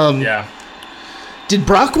 yeah. Did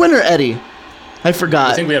Brock win or Eddie? I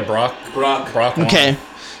forgot. I think we had Brock. Brock. Won. Okay,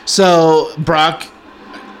 so Brock.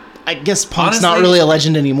 I guess Punk's not Honestly- really a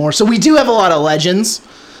legend anymore. So we do have a lot of legends.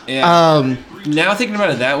 Yeah. Now thinking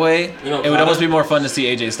about it that way, You know, it would almost be more fun to see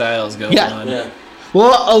AJ Styles go Yeah. on. Yeah.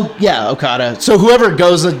 Well, oh yeah, Okada. So whoever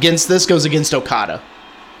goes against this goes against Okada.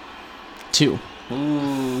 2.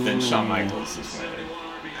 then Shawn Michaels is winning.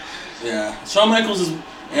 Yeah. Shawn Michaels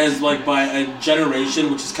is like by a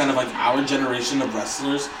generation, which is kind of like our generation of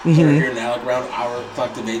wrestlers that are here now, like around our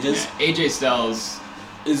collective ages. AJ Styles,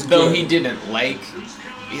 Is though good. he didn't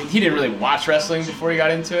really watch wrestling before he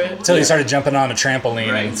got into it. Until he started jumping on a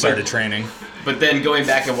trampoline Right, and started training. But then going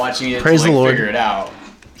back and watching it Praise to the like Lord. figure it out,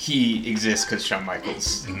 he exists because Shawn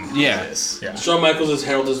Michaels Yeah. exists. Yeah. Shawn Michaels is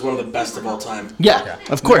heralded as one of the best of all time. Yeah,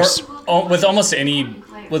 of course. With almost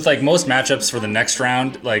with like most matchups for the next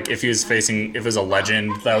round, like if it was a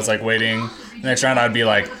legend that was like waiting the next round, I'd be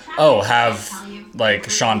like, oh, have like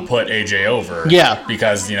Sean put AJ over. Yeah.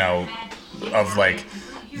 Because, of like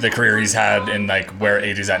the career he's had and like where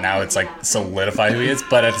AJ's at now, it's like solidified who he is.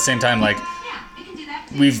 But at the same time, like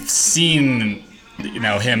we've seen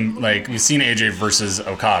him, like we've seen AJ versus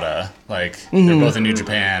Okada. Like they're both in New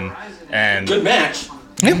Japan and Good match.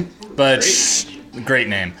 But great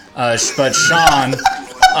name. But Sean,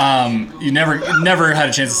 you never had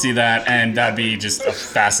a chance to see that, and that'd be just a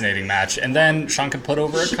fascinating match. And then Sean could put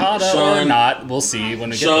over Okada or not. We'll see when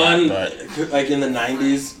we get to that. But like in the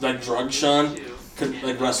 '90s, like drug Sean could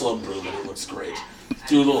like wrestle a broom and it looks great.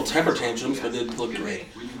 Do little temper tantrums, but it looked great.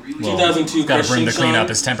 Well, 2002 got a broom to Christian clean Sean up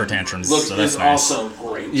his temper tantrums, looks so that's is nice. also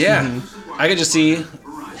great. Yeah, I could just see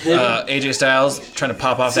AJ Styles trying to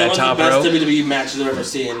pop off Some that of top the best rope. WWE matches I've ever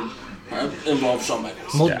seen involve Shawn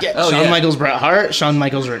Michaels. Well, Yeah. Shawn yeah. Michaels, Bret Hart, Shawn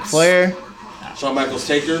Michaels, Ric Flair. Shawn Michaels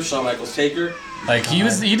Taker, Shawn Michaels Taker. Like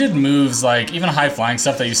he did moves like even high flying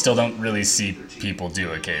stuff that you still don't really see people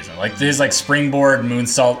do occasionally. Like this like springboard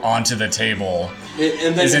moonsault onto the table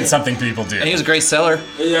And then isn't something people do. And he was a great seller.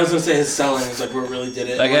 I was gonna say his selling is like what really did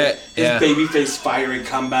it. Like, his yeah. babyface fiery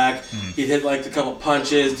comeback. He'd hit like a couple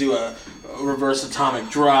punches, do a reverse atomic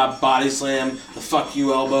drop, body slam, the fuck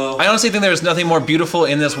you elbow. I honestly think there's nothing more beautiful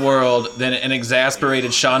in this world than an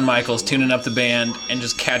exasperated Shawn Michaels tuning up the band and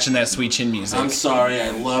just catching that sweet chin music. I'm sorry, I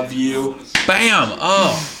love you. Bam!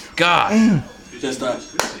 Oh, God. Just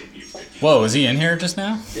Whoa, is he in here just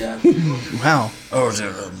now? yeah. Wow. Oh,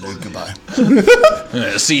 goodbye.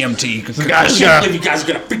 CMT. I can't believe you guys are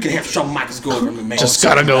gonna freaking have Shawn Michaels go over me, man. Just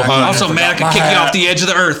gotta go hunt. Also, man, I could kick you off the edge of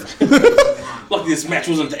the earth. Lucky this match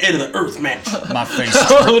wasn't the end of the earth match. My face,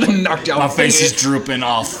 I would have knocked you my off. face is drooping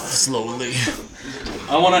off slowly.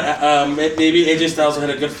 I wanna maybe AJ Styles will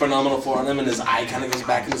hit a good phenomenal for on him and his eye kind of goes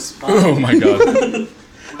back in the spot. Oh my god.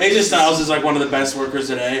 AJ Styles is like one of the best workers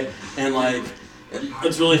today, and like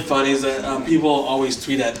what's really funny is that people always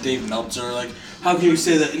tweet at Dave Meltzer like, "How can you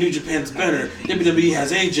say that New Japan's better? WWE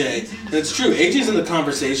has AJ," and it's true. AJ's in the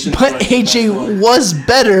conversation. for, But like, the best AJ one. was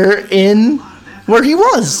better in where he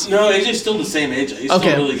was. No, AJ's still the same AJ. He's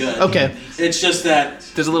Okay. still really good. Okay. It's just that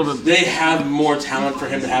There's a little bit. they have more talent for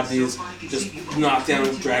him to have these just knockdown,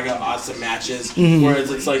 drag out awesome matches. Mm-hmm. Whereas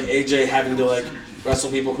it's like AJ having to like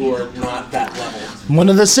wrestle people who are not that level. One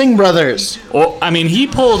of the Singh brothers. Well, I mean, he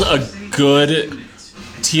pulled a good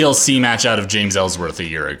TLC match out of James Ellsworth a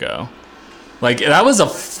year ago. Like that was a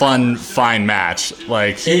fine match.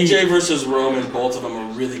 Like AJ versus Roman, both of them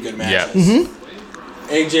are really good matches. yeah.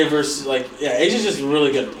 AJ versus AJ's just a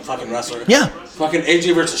really good fucking wrestler. Yeah. Fucking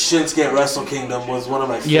AJ versus Shinsuke at Wrestle Kingdom was one of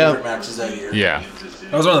my favorite Yep. matches that year. Yeah.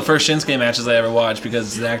 That was one of the first Shinsuke matches I ever watched because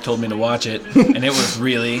Zach told me to watch it, and it was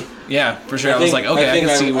really, yeah, for sure. I was like, okay, I can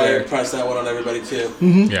see I where. press that one on everybody too.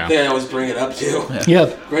 Yeah. I think I always bring it up too.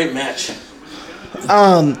 Yep. Great match.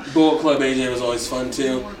 Bullet Club AJ was always fun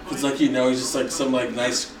too. It's like he's just like some like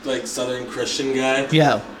nice like Southern Christian guy.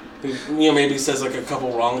 Yeah. Who, maybe says like a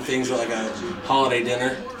couple wrong things at like a holiday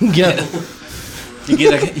dinner. Yeah. You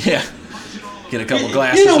get a couple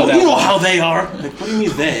glasses. You of that know one. how they are. Like, what do you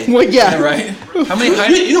mean they? Well, yeah. Right? How many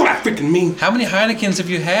You know what I freaking mean. how many Heinekens have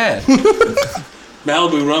you had?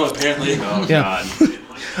 Malibu rum apparently. Oh Yeah.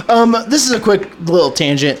 god. This is a quick little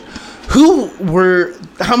tangent.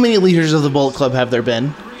 How many leaders of the Bullet Club have there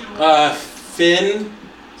been? Finn,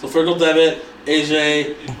 so Fergal Devitt,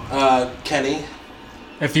 AJ, Kenny.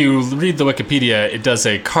 If you read the Wikipedia, it does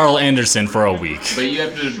say Carl Anderson for a week. But you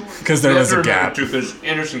have to 'Cause there you have was to a remember, gap. too, because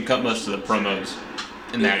Anderson cut most of the promos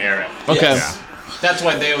in that era. Okay. Yes. That's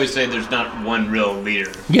why they always say there's not one real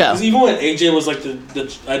leader. Yeah. Because even when AJ was like the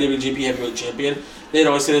IWGP Heavyweight Champion, they'd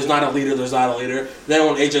always say there's not a leader, there's not a leader. Then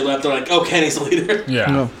when AJ left, they're like, oh, Kenny's the leader.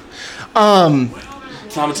 Yeah.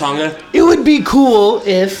 Tama Tonga. It would be cool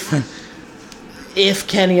if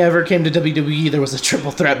Kenny ever came to WWE, there was a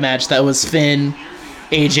triple threat match that was Finn,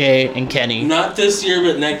 AJ, and Kenny. Not this year,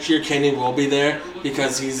 but next year Kenny will be there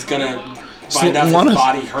because he's gonna find out wanna- his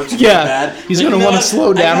body hurts really Yeah, bad. he's Like, gonna you know wanna what?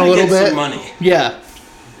 slow I down a gotta little get some bit. money. Yeah.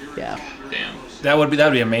 Yeah. Damn. That would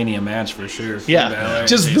be a Mania match for sure. Finn Yeah, Balor,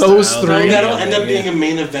 just AJ those Styles, three. That'll Mania. end up being a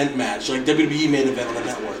main event match, like WWE main event on the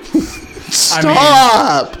network.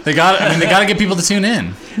 Stop! They got to get people to tune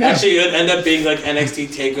in. Actually, it would end up being like NXT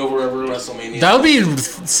Takeover over WrestleMania. That would be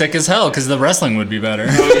sick as hell because the wrestling would be better.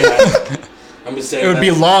 Oh yeah. I'm just saying. It would be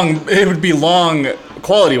that's- long. It would be long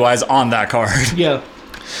quality wise on that card. Yeah.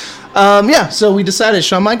 So we decided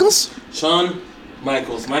Shawn Michaels? Shawn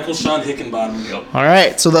Michaels, Shawn Hickenbottom. Yep. All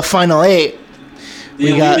right, so the final 8.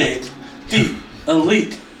 The We got- Elite. The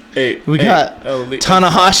Elite. We got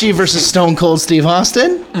Tanahashi versus Stone Cold Steve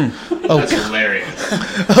Austin. Oh, That's hilarious.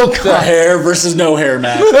 oh The God. hair versus no hair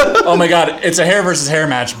match. Oh my god, it's a hair versus hair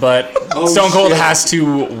match, but Stone Cold shit. has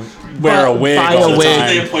to wear a wig Buy all a the wig.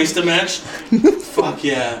 They time. placed a match. Fuck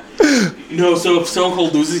yeah. No, so if Stone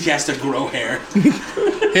Cold loses, he has to grow hair.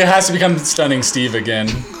 He has to become Stunning Steve again.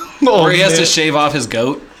 Oh, Or he has to man. shave off his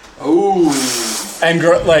goat. Ooh. And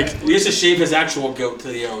He used to shave his actual goat to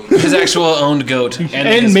the own. His actual owned goat.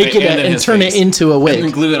 And make it and turn it into a And then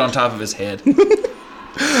wig. glue it on top of his head.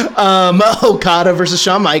 Okada versus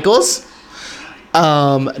Shawn Michaels.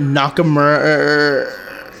 Nakamura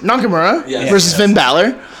Yes. versus Finn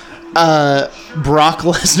Balor. Brock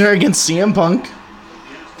Lesnar against CM Punk.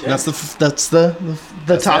 That's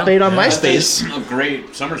the top 8 on MySpace. A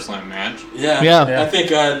great SummerSlam match. Yeah. Yeah. I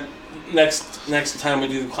think next time we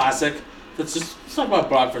do the classic, let's talk about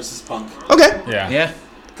Brock versus Punk. Okay. Yeah.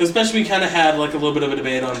 Because especially we kind of had like a little bit of a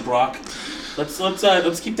debate on Brock.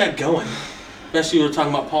 Let's keep that going. Especially we were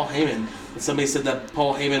talking about Paul Heyman. And somebody said that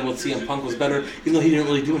Paul Heyman with CM Punk was better, even though he didn't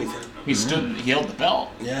really do anything. He held the belt.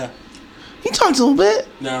 Yeah. He talks a little bit.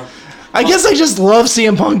 No. I guess I just love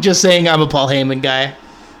CM Punk just saying I'm a Paul Heyman guy.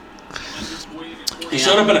 He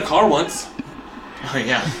showed up in a car once. Oh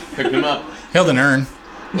yeah, picked him up. held an urn.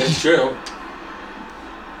 That's true.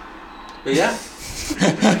 But yeah.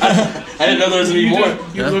 I didn't know there was any more.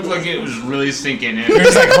 You looked like it was really sinking in. It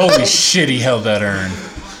was like, holy shit, he held that urn.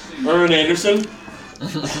 Erwin Anderson.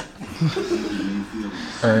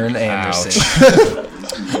 Ern Anderson.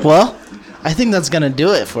 Well, I think that's gonna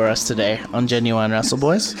do it for us today on Genuine Wrestle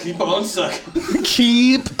Boys. Keep on sucking.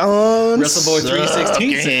 Keep on WrestleBoy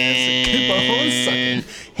 316 says, keep on sucking.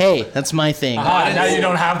 Hey, that's my thing. Now you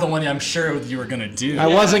don't have the one I'm sure you were gonna do. I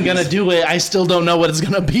wasn't gonna do it. I still don't know what it's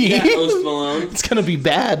gonna be. Post Malone. It's gonna be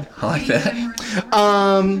bad. I like that.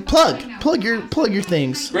 Plug your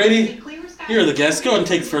things. Brady, you're the guest. Go ahead and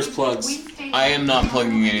take the first plugs. I am not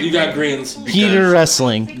plugging anything. You got greens. Heater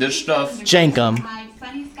Wrestling. This stuff. Jankum.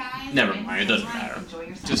 Never mind. It doesn't matter.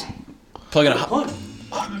 Just Plug in a Plug.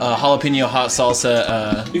 jalapeno hot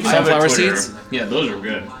salsa You can I have a sunflower Twitter. seeds. Yeah, those are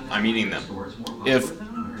good. I'm eating them. If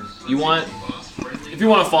you want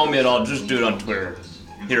to follow me at all, just do it on Twitter.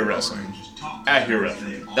 Heater Wrestling. At Heater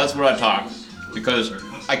Wrestling. That's where I talk. Because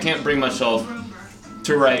I can't bring myself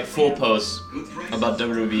to write full posts about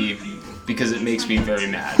WWE because it makes me very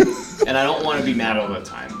mad. And I don't want to be mad all the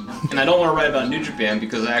time. And I don't want to write about New Japan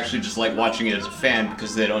because I actually just like watching it as a fan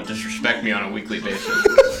because they don't disrespect me on a weekly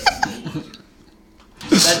basis.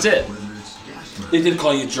 That's it. They did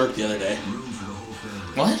call you a jerk the other day.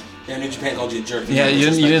 What? Yeah, New Japan called you a jerk. Yeah, you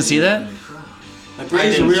didn't see that? Like,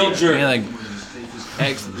 Brady's I a didn't real see it. Yeah, jerk.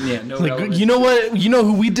 like, no. Like, relevance. you know what? You know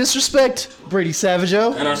who we disrespect? Brady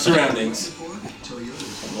Savageau. And our surroundings.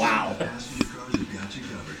 Wow.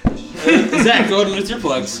 Zach, go ahead with your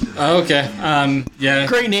plugs. Okay. Yeah.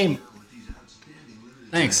 Great name.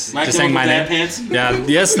 Thanks. My Just saying my Chemical Dad name. Pants. Yeah.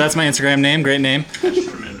 Yes, that's my Instagram name. Great name.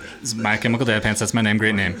 It's My Chemical Dad Pants. That's my name.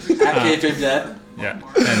 Great name. At Kayfabe Dad. Yeah.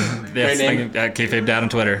 And yes, Great name. Kayfabe Dad on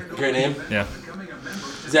Twitter. Great name. Yeah.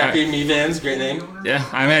 Zachary Me Vans. Great name. Yeah.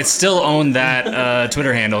 I mean, I still own that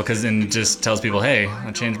Twitter handle because it just tells people, hey, I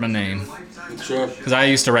changed my name. Sure. Because I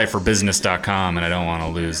used to write for business.com and I don't want to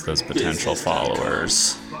lose those potential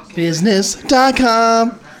followers.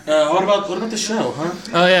 Business.com. What about the show, huh?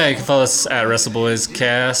 Oh yeah, you can follow us at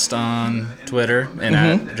WrestleBoysCast on Twitter and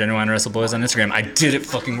at Genuine WrestleBoys on Instagram. I did it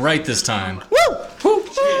fucking right this time.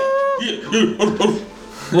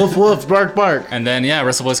 Woof woof, bark bark. And then yeah,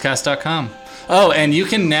 WrestleBoysCast.com. Oh, and you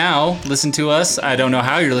can now listen to us. I don't know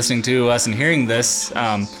how you're listening to us and hearing this.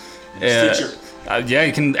 Stitcher. Yeah,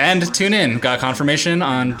 you can and tune in. Got confirmation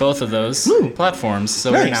on both of those platforms,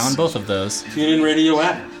 so we're Nice. now on both of those. TuneIn Radio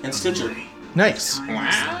app and Stitcher. Nice.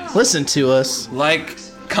 Listen to us. Like,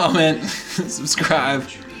 comment, subscribe.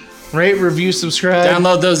 Rate, review, subscribe.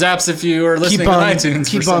 Download those apps if you are listening Keep on, on iTunes.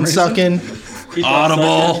 keep for some on reason. sucking. Keep on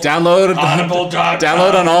sucking. Download Audible.com.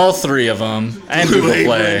 Download on all three of them and Google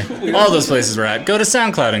Play. All those places we're at. Go to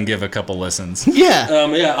SoundCloud and give a couple listens. Yeah.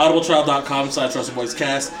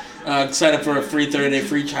 audibletrial.com/WrestleBoysCast. Sign up for a free 30-day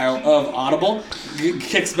free trial of Audible.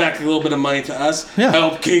 Kicks back a little bit of money to us. Yeah.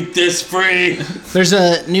 Help keep this free. There's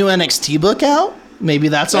a new NXT book out. Maybe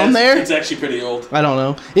that's on there. It's actually pretty old. I don't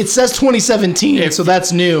know. It says 2017, so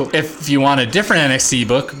that's new. If you want a different NXT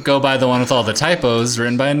book, go buy the one with all the typos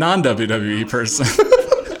written by a non-WWE person.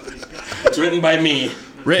 It's written by me.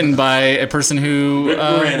 Written by a person who Rick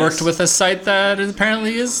Moranis. worked with a site that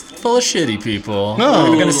apparently is full of shitty people. No. I'm not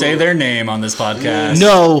even going to say their name on this podcast.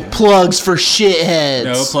 No plugs for shitheads.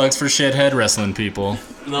 No plugs for shithead wrestling people.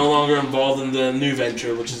 No longer involved in the new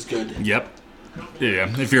venture, which is good. Yep. Yeah,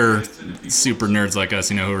 if you're super nerds like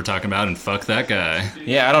us, you know who we're talking about, and fuck that guy.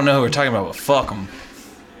 Yeah, I don't know who we're talking about, but fuck him.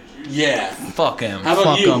 Yeah. Fuck him. How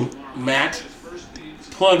about Fuck you, 'em. Matt?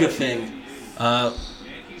 Plug a thing. I'm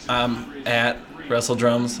at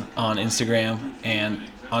WrestleDrums on Instagram and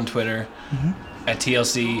on Twitter. At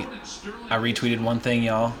TLC, I retweeted one thing,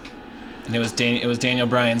 y'all. and it was Daniel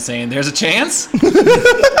Bryan saying, "There's a chance."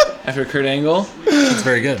 After Kurt Angle. It's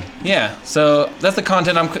very good. Yeah. So that's the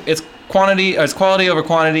content. It's quantity. It's quality over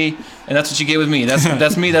quantity, and that's what you get with me. That's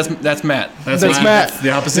me. That's Matt. That's Matt. That's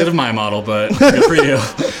the opposite of my model, but good for you.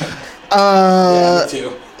 Yeah, me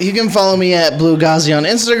too. You can follow me at Blue Ghazi on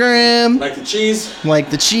Instagram. Like the cheese. Like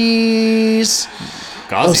the cheese.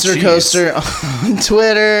 Ghazi Coaster on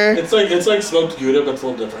Twitter. It's like smoked Gouda, but it's a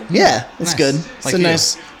little different. Yeah, it's good. It's Like a you.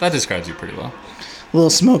 nice, That describes you pretty well. little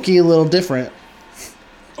smoky, a little different.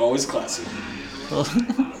 Always classy.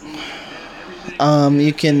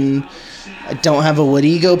 You can. I don't have a What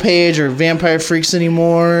Ego page or Vampire Freaks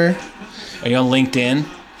anymore. Are you on LinkedIn?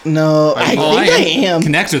 No, I think I am.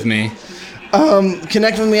 Connect with me.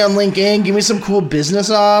 Connect with me on LinkedIn. Give me some cool business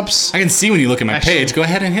ops. I can see when you look at my page. Go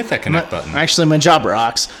ahead and hit that connect button. Actually, my job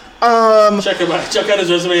rocks. Check out his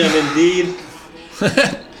resume on Indeed.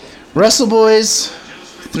 Wrestle Boys,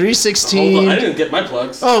 Hold 316. on, I didn't get my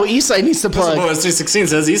plugs. Oh, Eastside needs to plug. Boys 316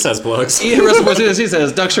 says he says plugs. Yeah, WrestleBoys he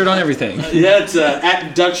says duck shirt on everything. Yeah, it's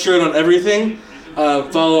at Duck Shirt on everything.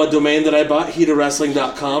 Follow a domain that I bought,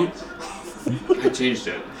 heatofwrestling.com. I changed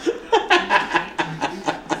it.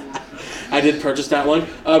 I did purchase that one.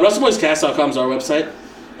 WrestleBoysCast.com is our website.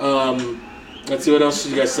 Let's see, what else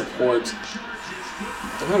should you guys support?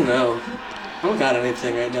 I don't know. I don't got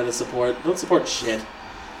anything right now to support. Don't support shit.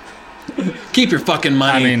 Keep your fucking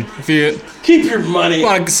money. I mean, if you Keep your money.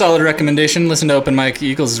 want a solid recommendation, listen to Open Mike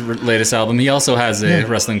Eagles' latest album. He also has a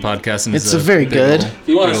wrestling podcast. And It's is a very big good. ol'- If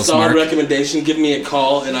you want big a ol' solid smark. recommendation, give me a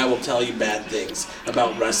call and I will tell you bad things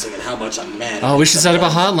about wrestling and how much I'm mad. Oh, we should set up a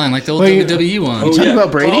hotline like the old Wait, WWE one. talking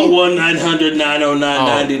about Brady? Call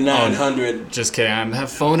 1-900-909-9900. Just kidding. I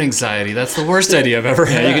have phone anxiety. That's the worst idea I've ever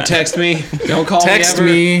had. Yeah, you can text me. Don't call Text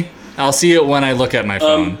me. Ever. me. I'll see it when I look at my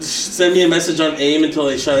phone. Send me a message on AIM until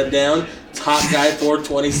they shut it down. It's hot guy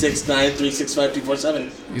 426-936-5247.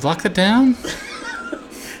 You locked it down?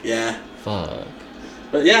 Yeah. Fuck.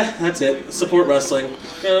 But yeah, that's it. Support wrestling.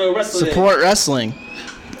 Go wrestling. Support wrestling.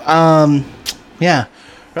 Yeah.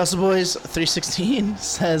 Wrestle Boys 316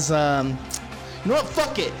 says, you know what?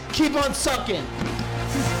 Fuck it. Keep on sucking.